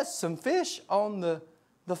already has some fish on the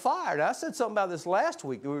fire. Now, I said something about this last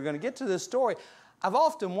week, that we were going to get to this story. I've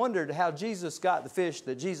often wondered how Jesus got the fish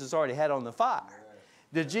that Jesus already had on the fire.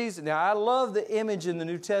 Now, I love the image in the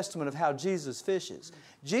New Testament of how Jesus fishes.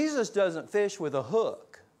 Jesus doesn't fish with a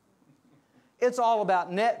hook. it's all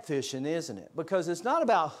about net fishing, isn't it? Because it's not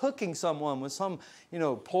about hooking someone with some,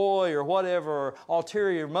 ploy or whatever, or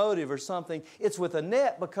ulterior motive or something. It's with a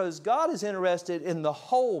net because God is interested in the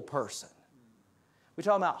whole person. We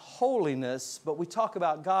talk about holiness, but we talk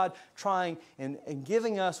about God trying and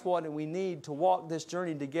giving us what we need to walk this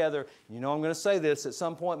journey together. I'm going to say this at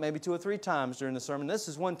some point, maybe 2 or 3 times during the sermon. This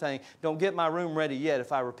is one thing. Don't get my room ready yet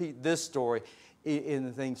if I repeat this story in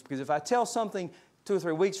the things. Because if I tell something 2 or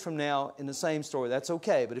 3 weeks from now in the same story, that's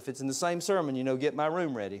okay. But if it's in the same sermon, get my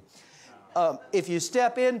room ready. If you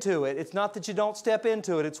step into it, it's not that you don't step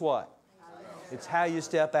into it. It's what? It's how you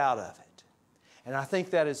step out of it. And I think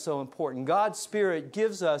that is so important. God's Spirit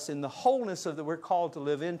gives us, in the wholeness of that we're called to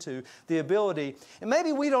live into, the ability, and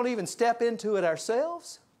maybe we don't even step into it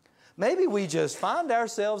ourselves. Maybe we just find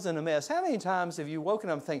ourselves in a mess. How many times have you woken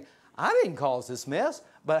up and think, I didn't cause this mess,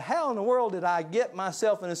 but how in the world did I get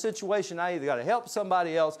myself in a situation I either got to help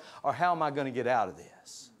somebody else or how am I going to get out of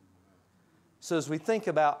this? So as we think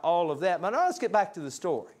about all of that, but now let's get back to the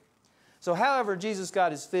story. So however Jesus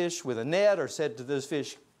got his fish with a net or said to those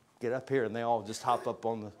fish, get up here, and they all just hop up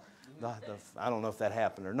on the I don't know if that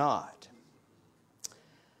happened or not.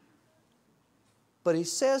 But he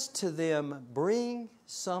says to them, bring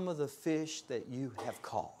some of the fish that you have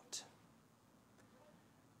caught.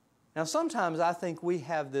 Now sometimes I think we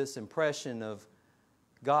have this impression of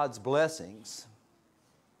God's blessings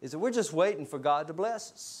is that we're just waiting for God to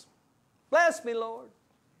bless us. Bless me, Lord.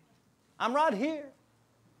 I'm right here.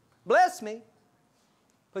 Bless me.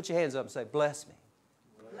 Put your hands up and say, bless me.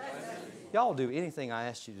 Y'all do anything I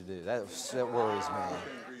asked you to do. That worries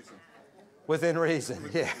me. Within reason,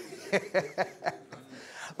 yeah.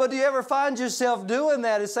 But do you ever find yourself doing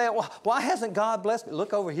that and saying, well, why hasn't God blessed me?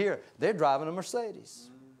 Look over here. They're driving a Mercedes.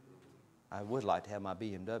 I would like to have my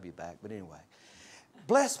BMW back, but anyway.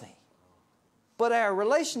 Bless me. But our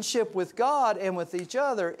relationship with God and with each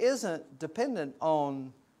other isn't dependent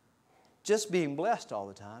on just being blessed all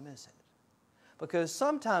the time, is it? Because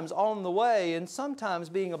sometimes on the way and sometimes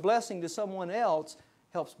being a blessing to someone else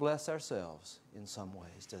helps bless ourselves in some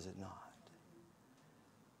ways, does it not?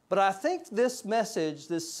 But I think this message,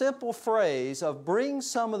 this simple phrase of bring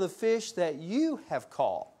some of the fish that you have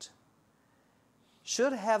caught,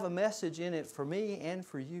 should have a message in it for me and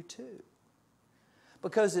for you too.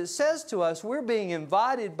 Because it says to us we're being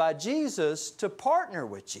invited by Jesus to partner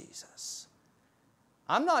with Jesus.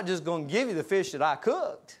 I'm not just going to give you the fish that I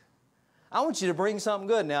cooked. I want you to bring something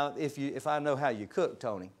good. Now, if I know how you cook,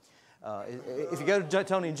 Tony, if you go to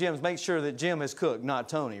Tony and Jim's, make sure that Jim has cooked, not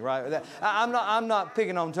Tony, right? I'm not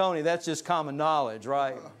picking on Tony. That's just common knowledge,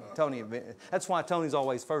 right? Tony, that's why Tony's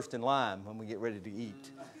always first in line when we get ready to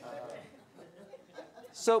eat.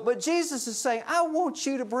 So, but Jesus is saying, I want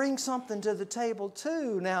you to bring something to the table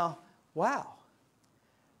too. Now, wow,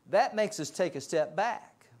 that makes us take a step back.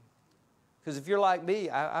 Because if you're like me,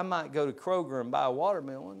 I might go to Kroger and buy a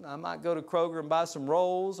watermelon. I might go to Kroger and buy some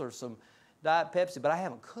rolls or some Diet Pepsi, but I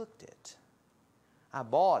haven't cooked it. I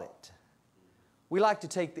bought it. We like to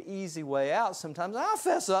take the easy way out sometimes. I'll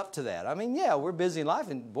fess up to that. I mean, yeah, we're busy in life,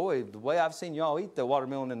 and boy, the way I've seen y'all eat the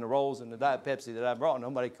watermelon and the rolls and the Diet Pepsi that I brought,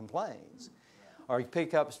 nobody complains. Or you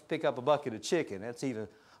pick up a bucket of chicken. That's even,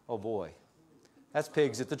 oh boy, that's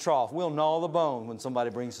pigs at the trough. We'll gnaw the bone when somebody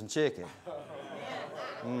brings some chicken.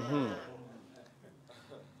 Mm-hmm.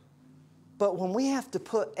 But when we have to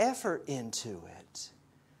put effort into it,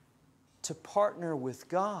 to partner with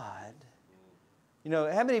God,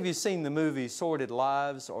 how many of you have seen the movie Sordid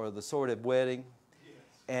Lives or The Sordid Wedding?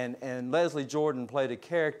 Yes. And Leslie Jordan played a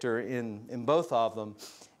character in both of them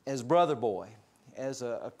as Brother Boy, as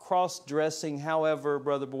a cross-dressing, however,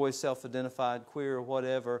 Brother Boy, self-identified, queer or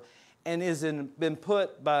whatever, and been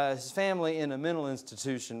put by his family in a mental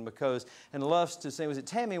institution and loves to sing. Was it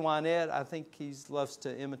Tammy Wynette? I think he loves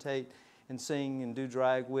to imitate and sing and do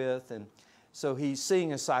drag with. And so he's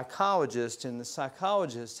seeing a psychologist, and the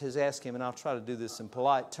psychologist has asked him, and I'll try to do this in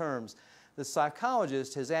polite terms, the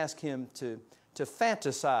psychologist has asked him to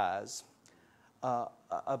fantasize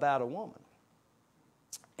about a woman.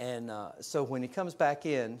 And so when he comes back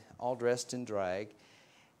in, all dressed in drag,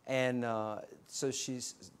 and so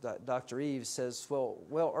Dr. Eve says,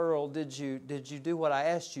 well, Earl, did you do what I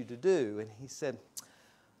asked you to do? And he said,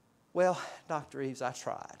 well, Dr. Eves, I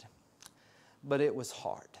tried, but it was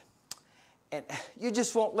hard. And you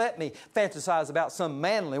just won't let me fantasize about some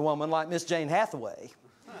manly woman like Miss Jane Hathaway.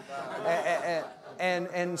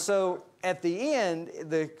 And so at the end,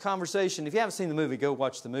 the conversation, if you haven't seen the movie, go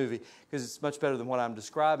watch the movie because it's much better than what I'm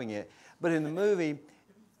describing it. But in the movie,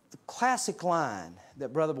 the classic line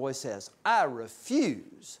that Brother Boy says, I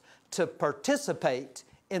refuse to participate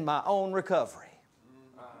in my own recovery.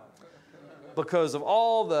 because of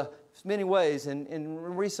all the many ways. And in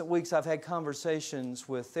recent weeks, I've had conversations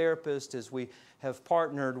with therapists as we have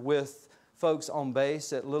partnered with folks on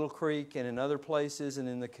base at Little Creek and in other places and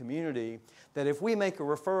in the community, that if we make a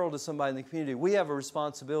referral to somebody in the community, we have a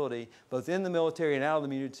responsibility, both in the military and out of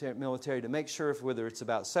the military, to make sure, whether it's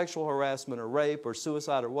about sexual harassment or rape or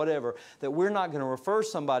suicide or whatever, that we're not going to refer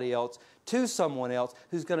somebody else to someone else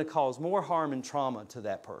who's going to cause more harm and trauma to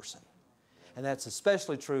that person. And that's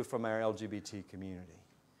especially true from our LGBT community.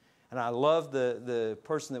 And I love the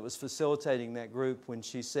person that was facilitating that group when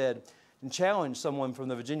she said, and challenged someone from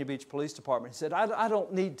the Virginia Beach Police Department. He said, I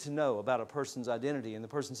don't need to know about a person's identity. And the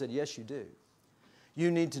person said, yes, you do.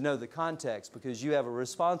 You need to know the context because you have a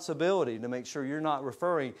responsibility to make sure you're not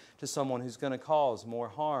referring to someone who's going to cause more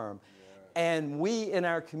harm. Yeah. And we in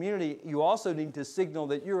our community, you also need to signal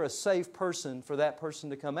that you're a safe person for that person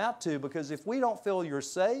to come out to, because if we don't feel you're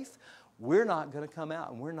safe, we're not going to come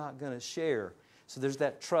out and we're not going to share. So there's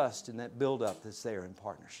that trust and that buildup that's there in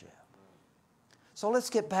partnership. So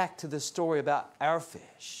let's get back to this story about our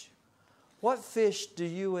fish. What fish do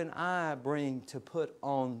you and I bring to put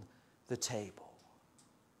on the table?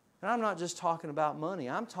 And I'm not just talking about money.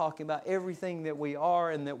 I'm talking about everything that we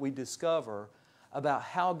are and that we discover about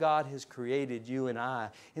how God has created you and I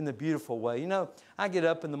in the beautiful way. You know, I get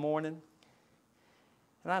up in the morning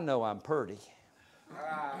and I know I'm purty.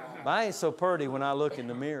 But I ain't so purty when I look in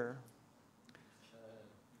the mirror.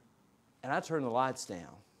 And I turn the lights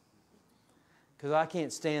down. Because I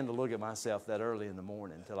can't stand to look at myself that early in the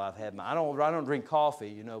morning until I've had my... I don't drink coffee,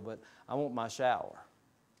 you know, but I want my shower.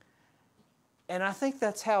 And I think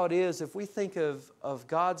that's how it is if we think of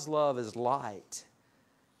God's love as light.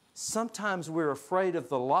 Sometimes we're afraid of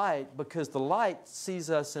the light because the light sees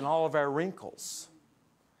us in all of our wrinkles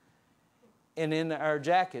and in our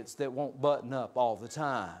jackets that won't button up all the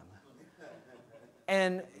time.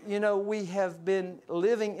 And, you know, we have been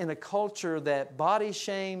living in a culture that body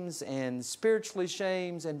shames and spiritually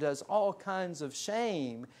shames and does all kinds of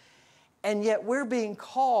shame. And yet we're being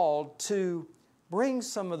called to bring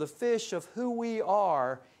some of the fish of who we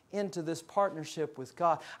are into this partnership with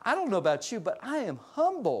God. I don't know about you, but I am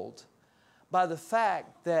humbled by the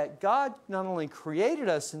fact that God not only created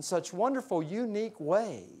us in such wonderful, unique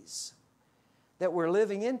ways that we're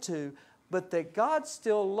living into, but that God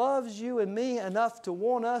still loves you and me enough to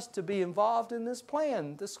want us to be involved in this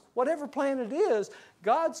plan. This, whatever plan it is,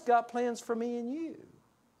 God's got plans for me and you.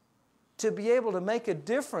 To be able to make a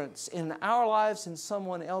difference in our lives and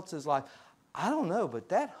someone else's life. I don't know, but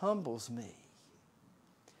that humbles me.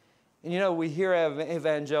 And you know, we hear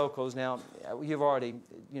evangelicals now, you've already,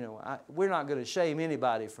 you know, we're not going to shame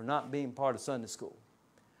anybody for not being part of Sunday school.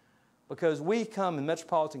 Because we come in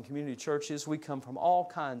Metropolitan community churches, we come from all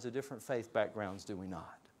kinds of different faith backgrounds, do we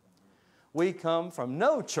not? We come from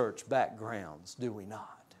no church backgrounds, do we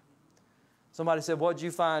not? Somebody said, what did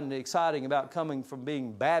you find exciting about coming from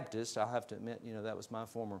being Baptist? I'll have to admit, you know, that was my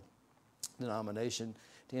former denomination,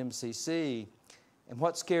 to NLMCC. And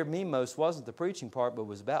what scared me most wasn't the preaching part, but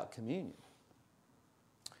was about communion.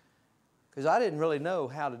 Because I didn't really know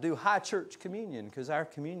how to do high church communion, because our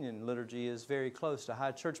communion liturgy is very close to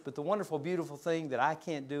high church. But the wonderful, beautiful thing that I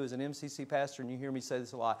can't do as an MCC pastor, and you hear me say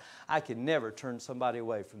this a lot, I can never turn somebody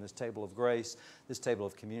away from this table of grace, this table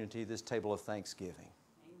of community, this table of thanksgiving.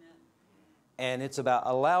 Amen. And it's about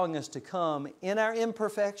allowing us to come in our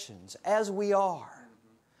imperfections, as we are,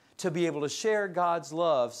 to be able to share God's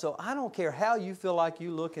love. So I don't care how you feel like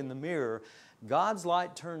you look in the mirror, God's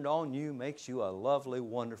light turned on you makes you a lovely,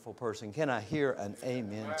 wonderful person. Can I hear an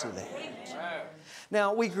amen to that? Amen.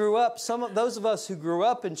 Now, we grew up, those of us who grew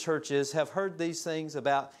up in churches have heard these things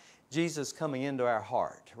about Jesus coming into our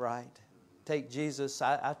heart, right? Take Jesus,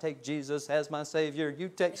 I take Jesus as my Savior.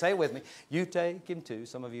 Say it with me, you take Him too.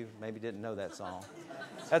 Some of you maybe didn't know that song.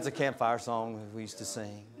 That's a campfire song we used to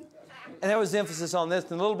sing. And there was emphasis on this.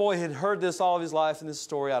 And the little boy had heard this all of his life in this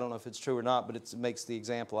story. I don't know if it's true or not, but it makes the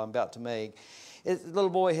example I'm about to make. The little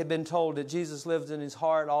boy had been told that Jesus lived in his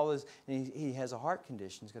heart, and he has a heart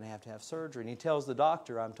condition. He's going to have surgery. And he tells the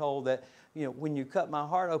doctor, I'm told that, you know, when you cut my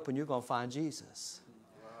heart open, you're going to find Jesus.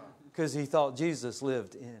 Because he thought Jesus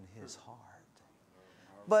lived in his heart.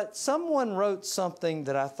 But someone wrote something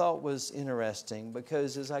that I thought was interesting,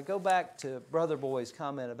 because as I go back to Brother Boy's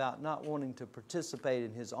comment about not wanting to participate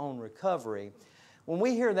in his own recovery, when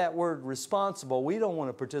we hear that word responsible, we don't want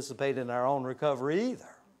to participate in our own recovery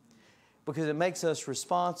either, because it makes us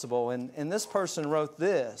responsible. And this person wrote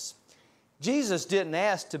this: Jesus didn't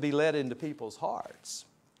ask to be led into people's hearts.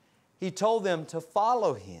 He told them to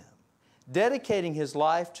follow Him, dedicating His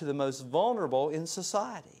life to the most vulnerable in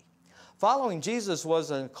society. Following Jesus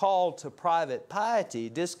wasn't a call to private piety,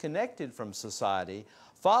 disconnected from society.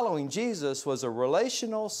 Following Jesus was a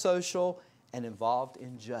relational, social, and involved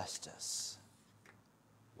in justice.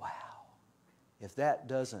 Wow. If that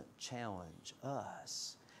doesn't challenge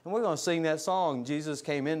us. And we're going to sing that song, Jesus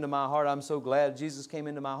Came Into My Heart. I'm so glad Jesus came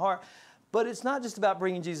into my heart. But it's not just about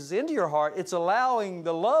bringing Jesus into your heart. It's allowing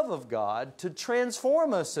the love of God to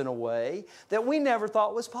transform us in a way that we never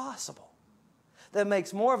thought was possible. That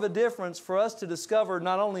makes more of a difference for us to discover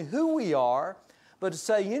not only who we are, but to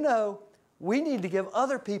say, you know, we need to give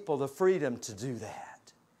other people the freedom to do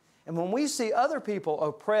that. And when we see other people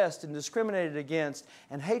oppressed and discriminated against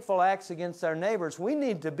and hateful acts against our neighbors, we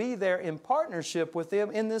need to be there in partnership with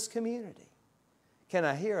them in this community. Can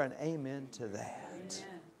I hear an amen to that?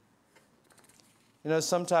 Amen. You know,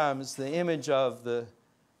 sometimes the image of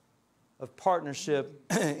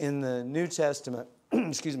partnership in the New Testament,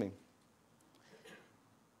 excuse me,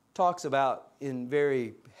 talks about in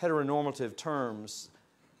very heteronormative terms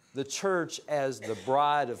the church as the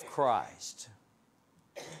bride of Christ.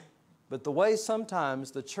 But the way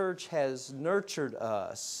sometimes the church has nurtured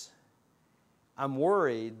us, I'm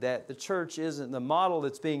worried that the church isn't, the model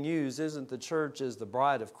that's being used isn't the church as the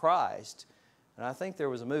bride of Christ. And I think there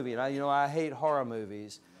was a movie, and I hate horror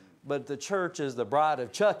movies, but the church is the bride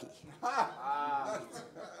of Chucky.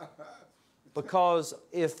 Because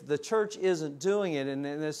if the church isn't doing it, and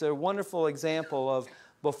there's a wonderful example of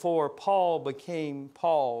before Paul became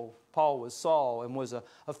Paul, Paul was Saul and was a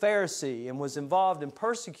Pharisee and was involved in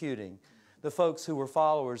persecuting the folks who were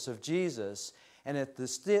followers of Jesus. And at the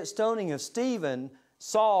stoning of Stephen,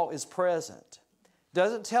 Saul is present.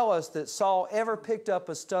 Doesn't tell us that Saul ever picked up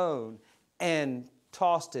a stone and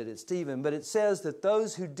tossed it at Stephen, but it says that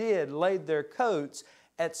those who did laid their coats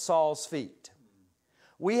at Saul's feet.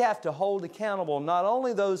 We have to hold accountable not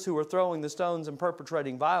only those who are throwing the stones and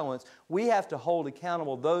perpetrating violence, we have to hold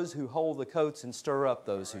accountable those who hold the coats and stir up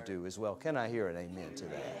those who do as well. Can I hear an amen to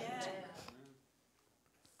that?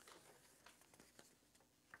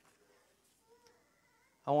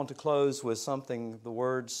 I want to close with something, the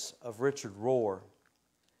words of Richard Rohr,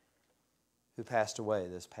 who passed away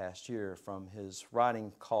this past year, from his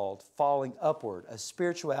writing called Falling Upward, a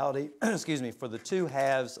Spirituality for the Two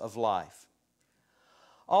Halves of Life.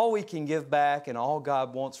 All we can give back and all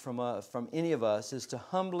God wants from any of us is to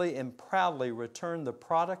humbly and proudly return the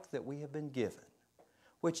product that we have been given,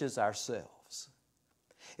 which is ourselves.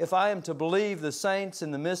 If I am to believe the saints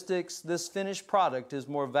and the mystics, this finished product is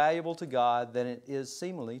more valuable to God than it is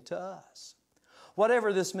seemingly to us.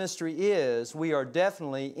 Whatever this mystery is, we are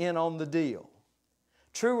definitely in on the deal.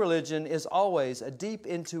 True religion is always a deep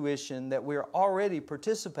intuition that we are already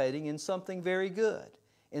participating in something very good,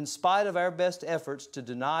 in spite of our best efforts to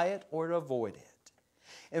deny it or to avoid it.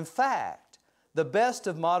 In fact, the best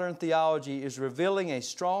of modern theology is revealing a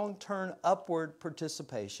strong turn upward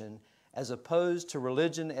participation as opposed to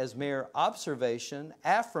religion as mere observation,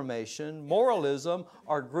 affirmation, moralism,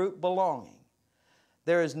 or group belonging.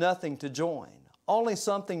 There is nothing to join, only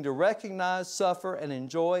something to recognize, suffer, and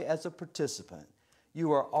enjoy as a participant.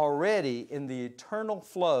 You are already in the eternal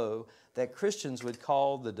flow that Christians would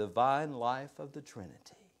call the divine life of the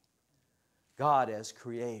Trinity. God as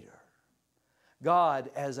Creator,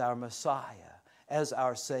 God as our Messiah, as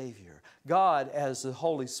our Savior, God as the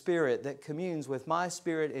Holy Spirit that communes with my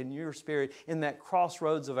spirit and your spirit in that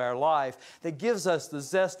crossroads of our life, that gives us the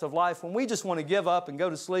zest of life when we just want to give up and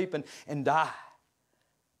go to sleep and die.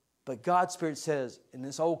 But God's Spirit says, in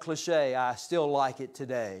this old cliche, I still like it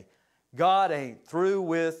today, God ain't through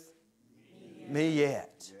with me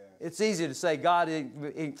yet. It's easy to say God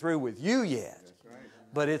ain't through with you yet.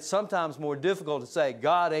 But it's sometimes more difficult to say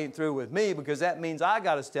God ain't through with me, because that means I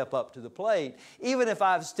got to step up to the plate. Even if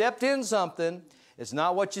I've stepped in something, it's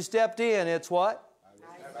not what you stepped in, it's what?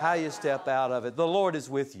 How you step out of it. The Lord is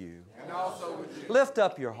with you. And also with you. Lift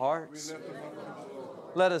up your hearts.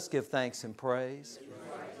 Let us give thanks and praise.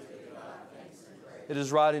 It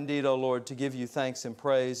is right indeed, O Lord, to give you thanks and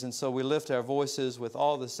praise. And so we lift our voices with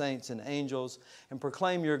all the saints and angels and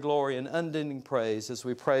proclaim your glory and unending praise as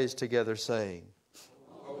we praise together, saying,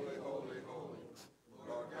 Holy, holy, holy,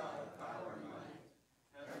 Lord God of power and might,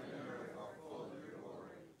 heaven and earth are full of your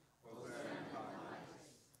glory. Hosanna in the highest.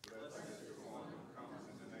 Blessed is the one who comes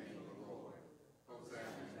in the name of the Lord.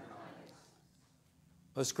 Hosanna in the highest.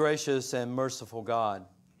 Most gracious and merciful God,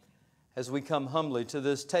 as we come humbly to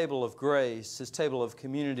this table of grace, this table of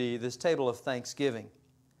community, this table of thanksgiving,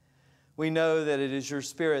 we know that it is your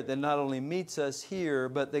Spirit that not only meets us here,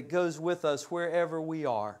 but that goes with us wherever we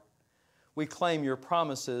are. We claim your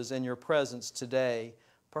promises and your presence today,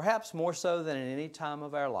 perhaps more so than at any time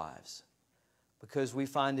of our lives. because we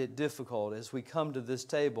find it difficult as we come to this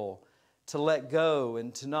table to let go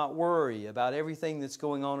and to not worry about everything that's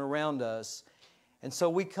going on around us. And so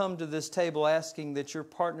we come to this table asking that your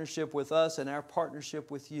partnership with us and our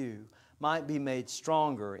partnership with you might be made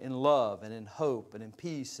stronger in love and in hope and in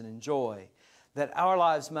peace and in joy, that our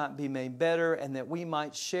lives might be made better and that we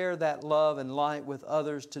might share that love and light with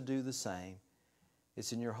others to do the same.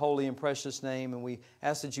 It's in your holy and precious name, and we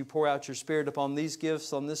ask that you pour out your Spirit upon these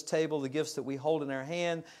gifts on this table, the gifts that we hold in our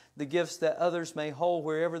hand, the gifts that others may hold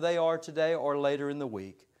wherever they are today or later in the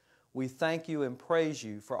week. We thank you and praise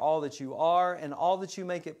you for all that you are and all that you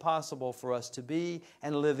make it possible for us to be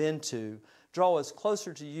and live into. Draw us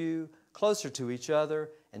closer to you, closer to each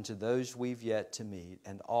other, and to those we've yet to meet.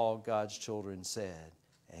 And all God's children said,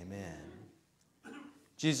 amen.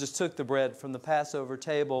 Jesus took the bread from the Passover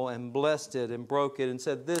table and blessed it and broke it and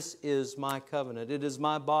said, this is my covenant. It is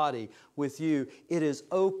my body with you. It is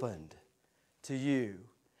opened to you.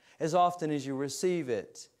 As often as you receive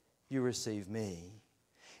it, you receive me.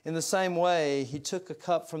 In the same way, He took a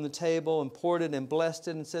cup from the table and poured it and blessed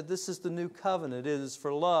it and said, this is the new covenant. It is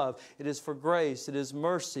for love. It is for grace. It is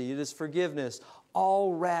mercy. It is forgiveness,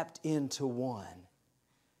 all wrapped into one.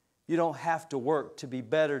 You don't have to work to be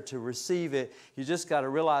better to receive it. You just got to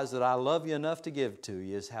realize that I love you enough to give to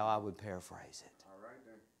you is how I would paraphrase it. All right,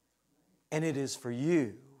 then. And it is for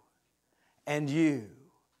you, and you,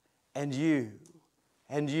 and you,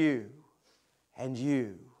 and you, and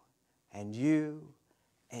you, and you,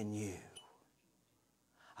 and you.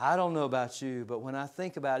 I don't know about you, but when I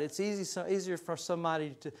think about it, it's easier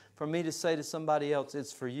for me to say to somebody else,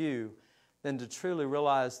 it's for you, than to truly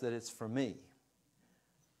realize that it's for me.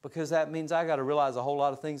 Because that means I got to realize a whole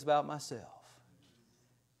lot of things about myself.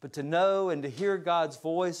 But to know and to hear God's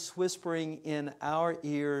voice whispering in our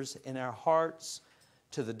ears, in our hearts,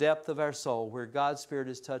 to the depth of our soul, where God's Spirit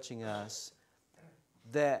is touching us,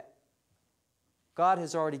 that God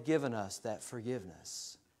has already given us that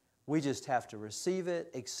forgiveness. We just have to receive it,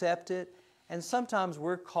 accept it, and sometimes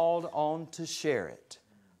we're called on to share it.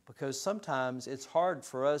 Because sometimes it's hard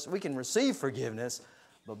for us. We can receive forgiveness,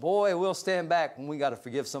 but boy, we'll stand back when we got to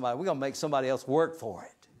forgive somebody. We're going to make somebody else work for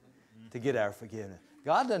it to get our forgiveness.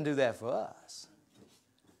 God doesn't do that for us.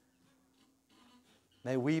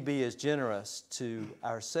 May we be as generous to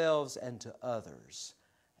ourselves and to others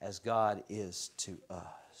as God is to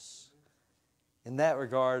us. In that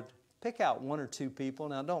regard, pick out one or two people.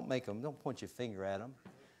 Now, don't point your finger at them.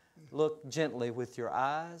 Look gently with your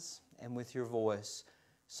eyes and with your voice.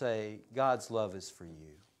 Say, God's love is for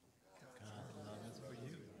you.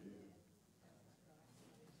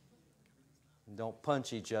 Don't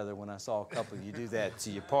punch each other when I saw a couple of you do that to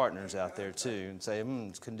your partners out there too and say,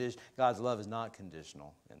 it's conditional. God's love is not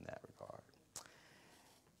conditional in that regard.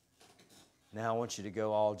 Now I want you to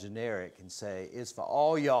go all generic and say, it's for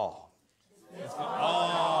all y'all. It's for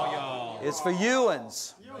all y'all. It's for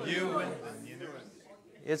Ewans.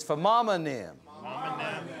 It's for Mama and them.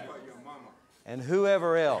 And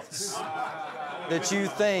whoever else that you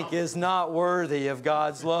think is not worthy of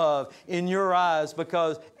God's love in your eyes,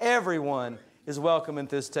 because everyone is welcome at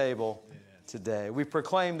this table today. We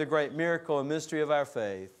proclaim the great miracle and mystery of our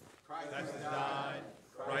faith. Christ has died,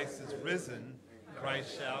 Christ is risen,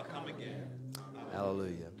 Christ shall come again.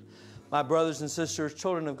 Hallelujah. My brothers and sisters,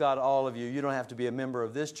 children of God, all of you, you don't have to be a member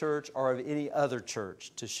of this church or of any other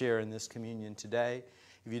church to share in this communion today.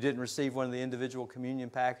 If you didn't receive one of the individual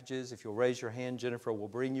communion packages, if you'll raise your hand, Jennifer will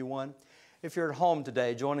bring you one. If you're at home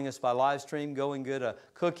today joining us by live stream, go and get a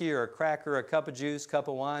cookie or a cracker, a cup of juice, cup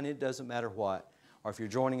of wine, it doesn't matter what. Or if you're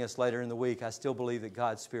joining us later in the week, I still believe that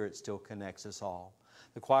God's Spirit still connects us all.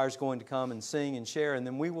 The choir's going to come and sing and share, and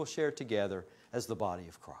then we will share together as the body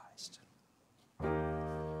of Christ.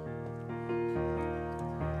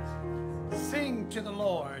 Sing to the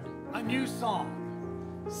Lord a new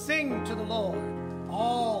song. Sing to the Lord,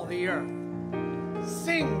 all the earth.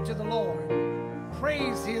 Sing to the Lord,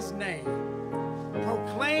 praise His name.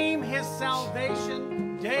 Proclaim His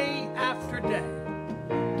salvation day after day.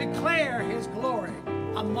 Declare His glory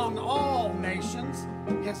among all nations,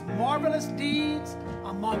 His marvelous deeds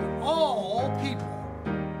among all people.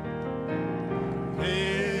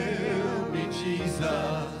 Fill me,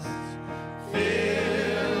 Jesus,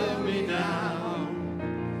 fill me now.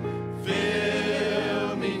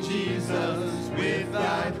 Fill me, Jesus, with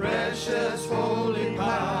thy precious holy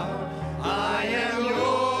power. I am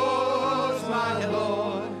yours, my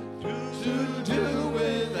Lord, to do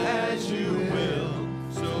with as you will.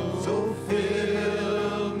 So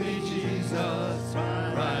fill me, Jesus,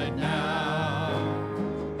 right now.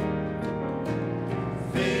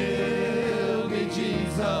 Fill me,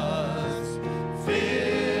 Jesus.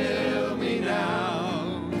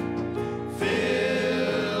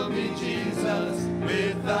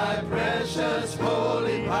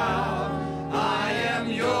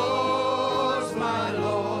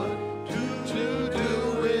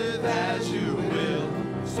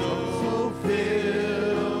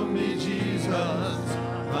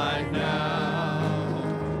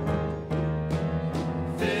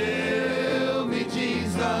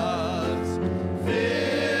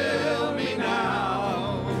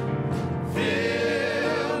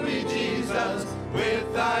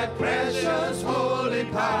 thy precious holy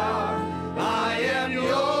power. I am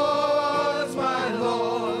yours, my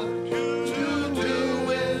Lord, to do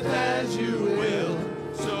with as you will.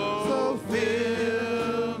 So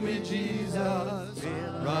fill me, Jesus,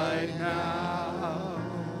 right now.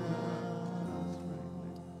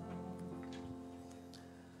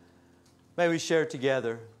 May we share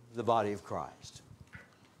together the body of Christ.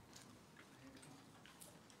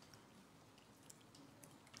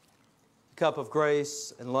 Cup of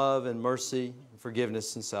grace and love and mercy and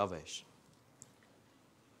forgiveness and salvation.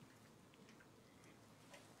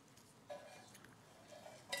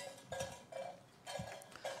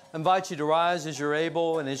 I invite you to rise as you're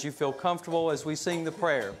able and as you feel comfortable as we sing the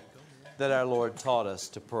prayer that our Lord taught us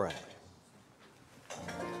to pray.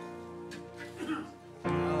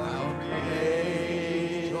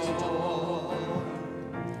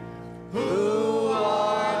 Who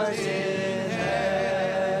art in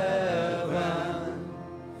heaven,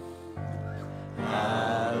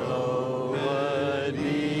 hallowed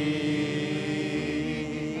be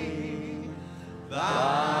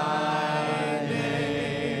thy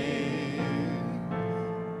name.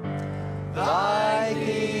 Thy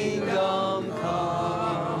kingdom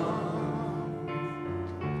come,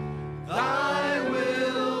 thy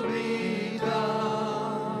will be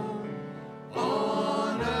done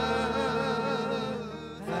on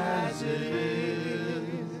earth as it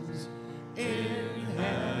is in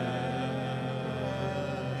heaven.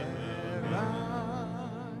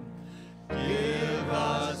 Give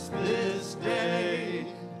us this day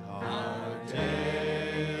our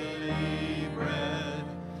daily bread,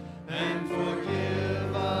 and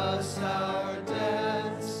forgive us our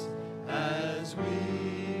debts as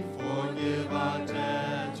we forgive our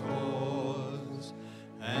debtors.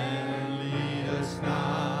 And lead us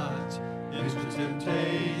not into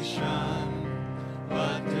temptation,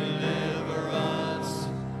 but deliver us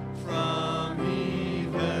from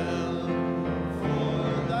evil.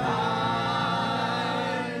 For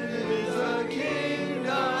thine is the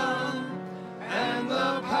kingdom and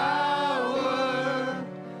the power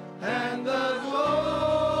and the glory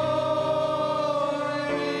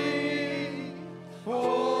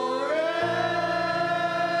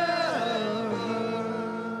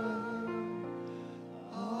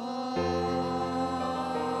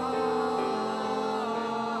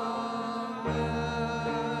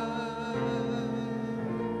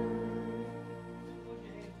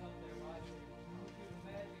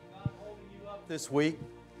This week,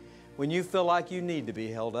 when you feel like you need to be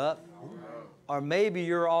held up, or maybe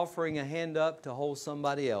you're offering a hand up to hold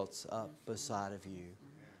somebody else up beside of you.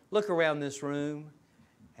 Look around this room,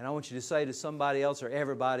 and I want you to say to somebody else or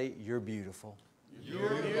everybody, you're beautiful.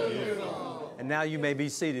 You're beautiful. And now you may be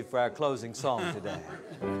seated for our closing song today.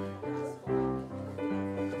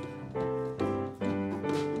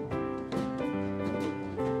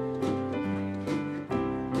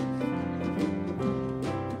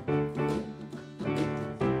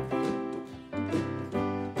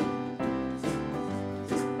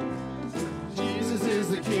 Jesus is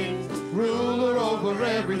the King, ruler over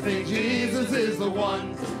everything. Jesus is the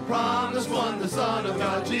one, promised one, the Son of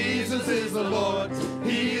God. Jesus is the Lord,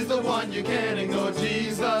 He's the one you can't ignore.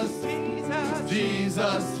 Jesus,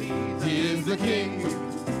 Jesus, He is the King.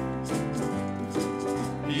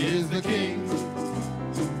 He is the King.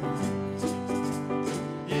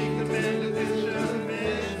 He commanded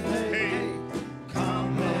men,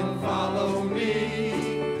 come and follow me.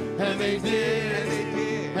 And they did,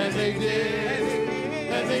 and they did,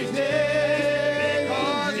 and they did.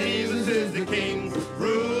 Because Jesus is the King,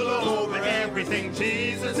 ruler over everything.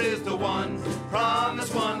 Jesus is the one,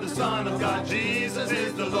 promised one, the Son of God. Jesus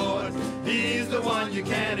is the Lord, He's the one you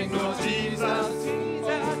can't ignore. Jesus,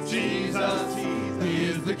 Jesus, He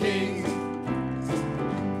is the King.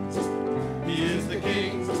 He is the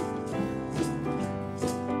King.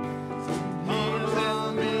 He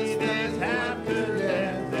promised that after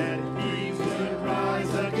death that He would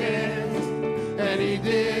rise again. And He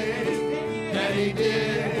did, and He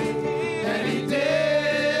did, and He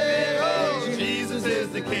did. Oh, Jesus is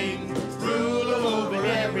the King, ruler over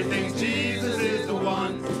everything. Jesus is the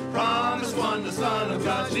one, promised one, the Son of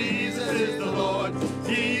God. Jesus is the Lord,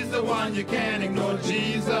 He's the one you can't ignore.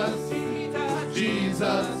 Jesus,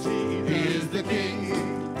 Jesus, He is the King.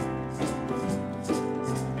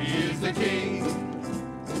 He is the King.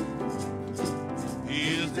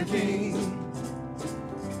 He is the King.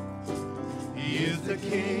 He is the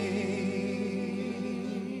King.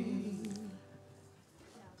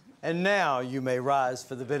 And now you may rise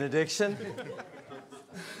for the benediction.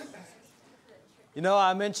 You know,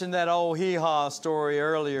 I mentioned that old hee-haw story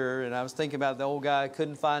earlier, and I was thinking about the old guy who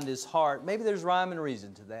couldn't find his heart. Maybe there's rhyme and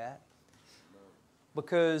reason to that.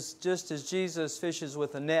 Because just as Jesus fishes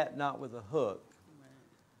with a net, not with a hook,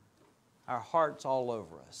 our heart's all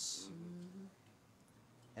over us.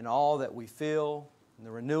 And all that we feel, and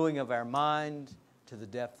the renewing of our mind to the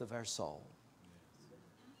depth of our soul.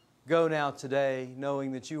 Go now today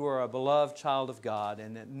knowing that you are a beloved child of God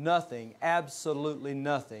and that nothing, absolutely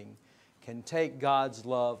nothing, can take God's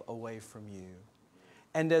love away from you.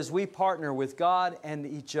 And as we partner with God and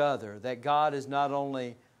each other, that God is not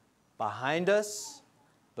only behind us,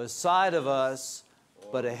 beside of us,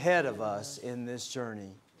 but ahead of us in this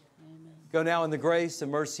journey. Amen. Go now in the grace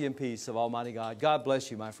and mercy and peace of Almighty God. God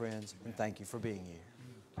bless you, my friends, and thank you for being here.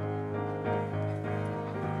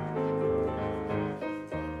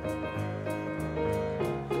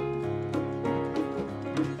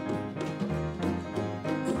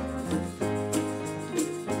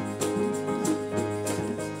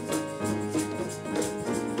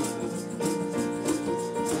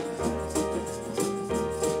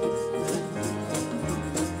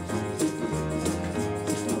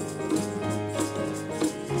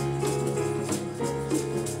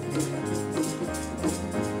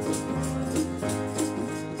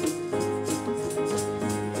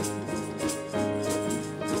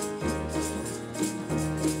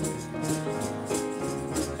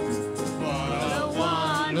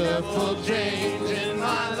 Wonderful change in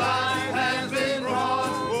my life has been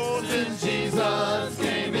wrought since Jesus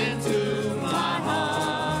came into my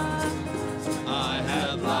heart. I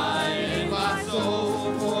have light in my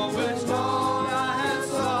soul for which long I have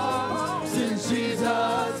sought since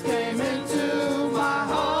Jesus came into my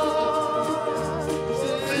heart.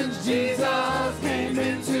 Since Jesus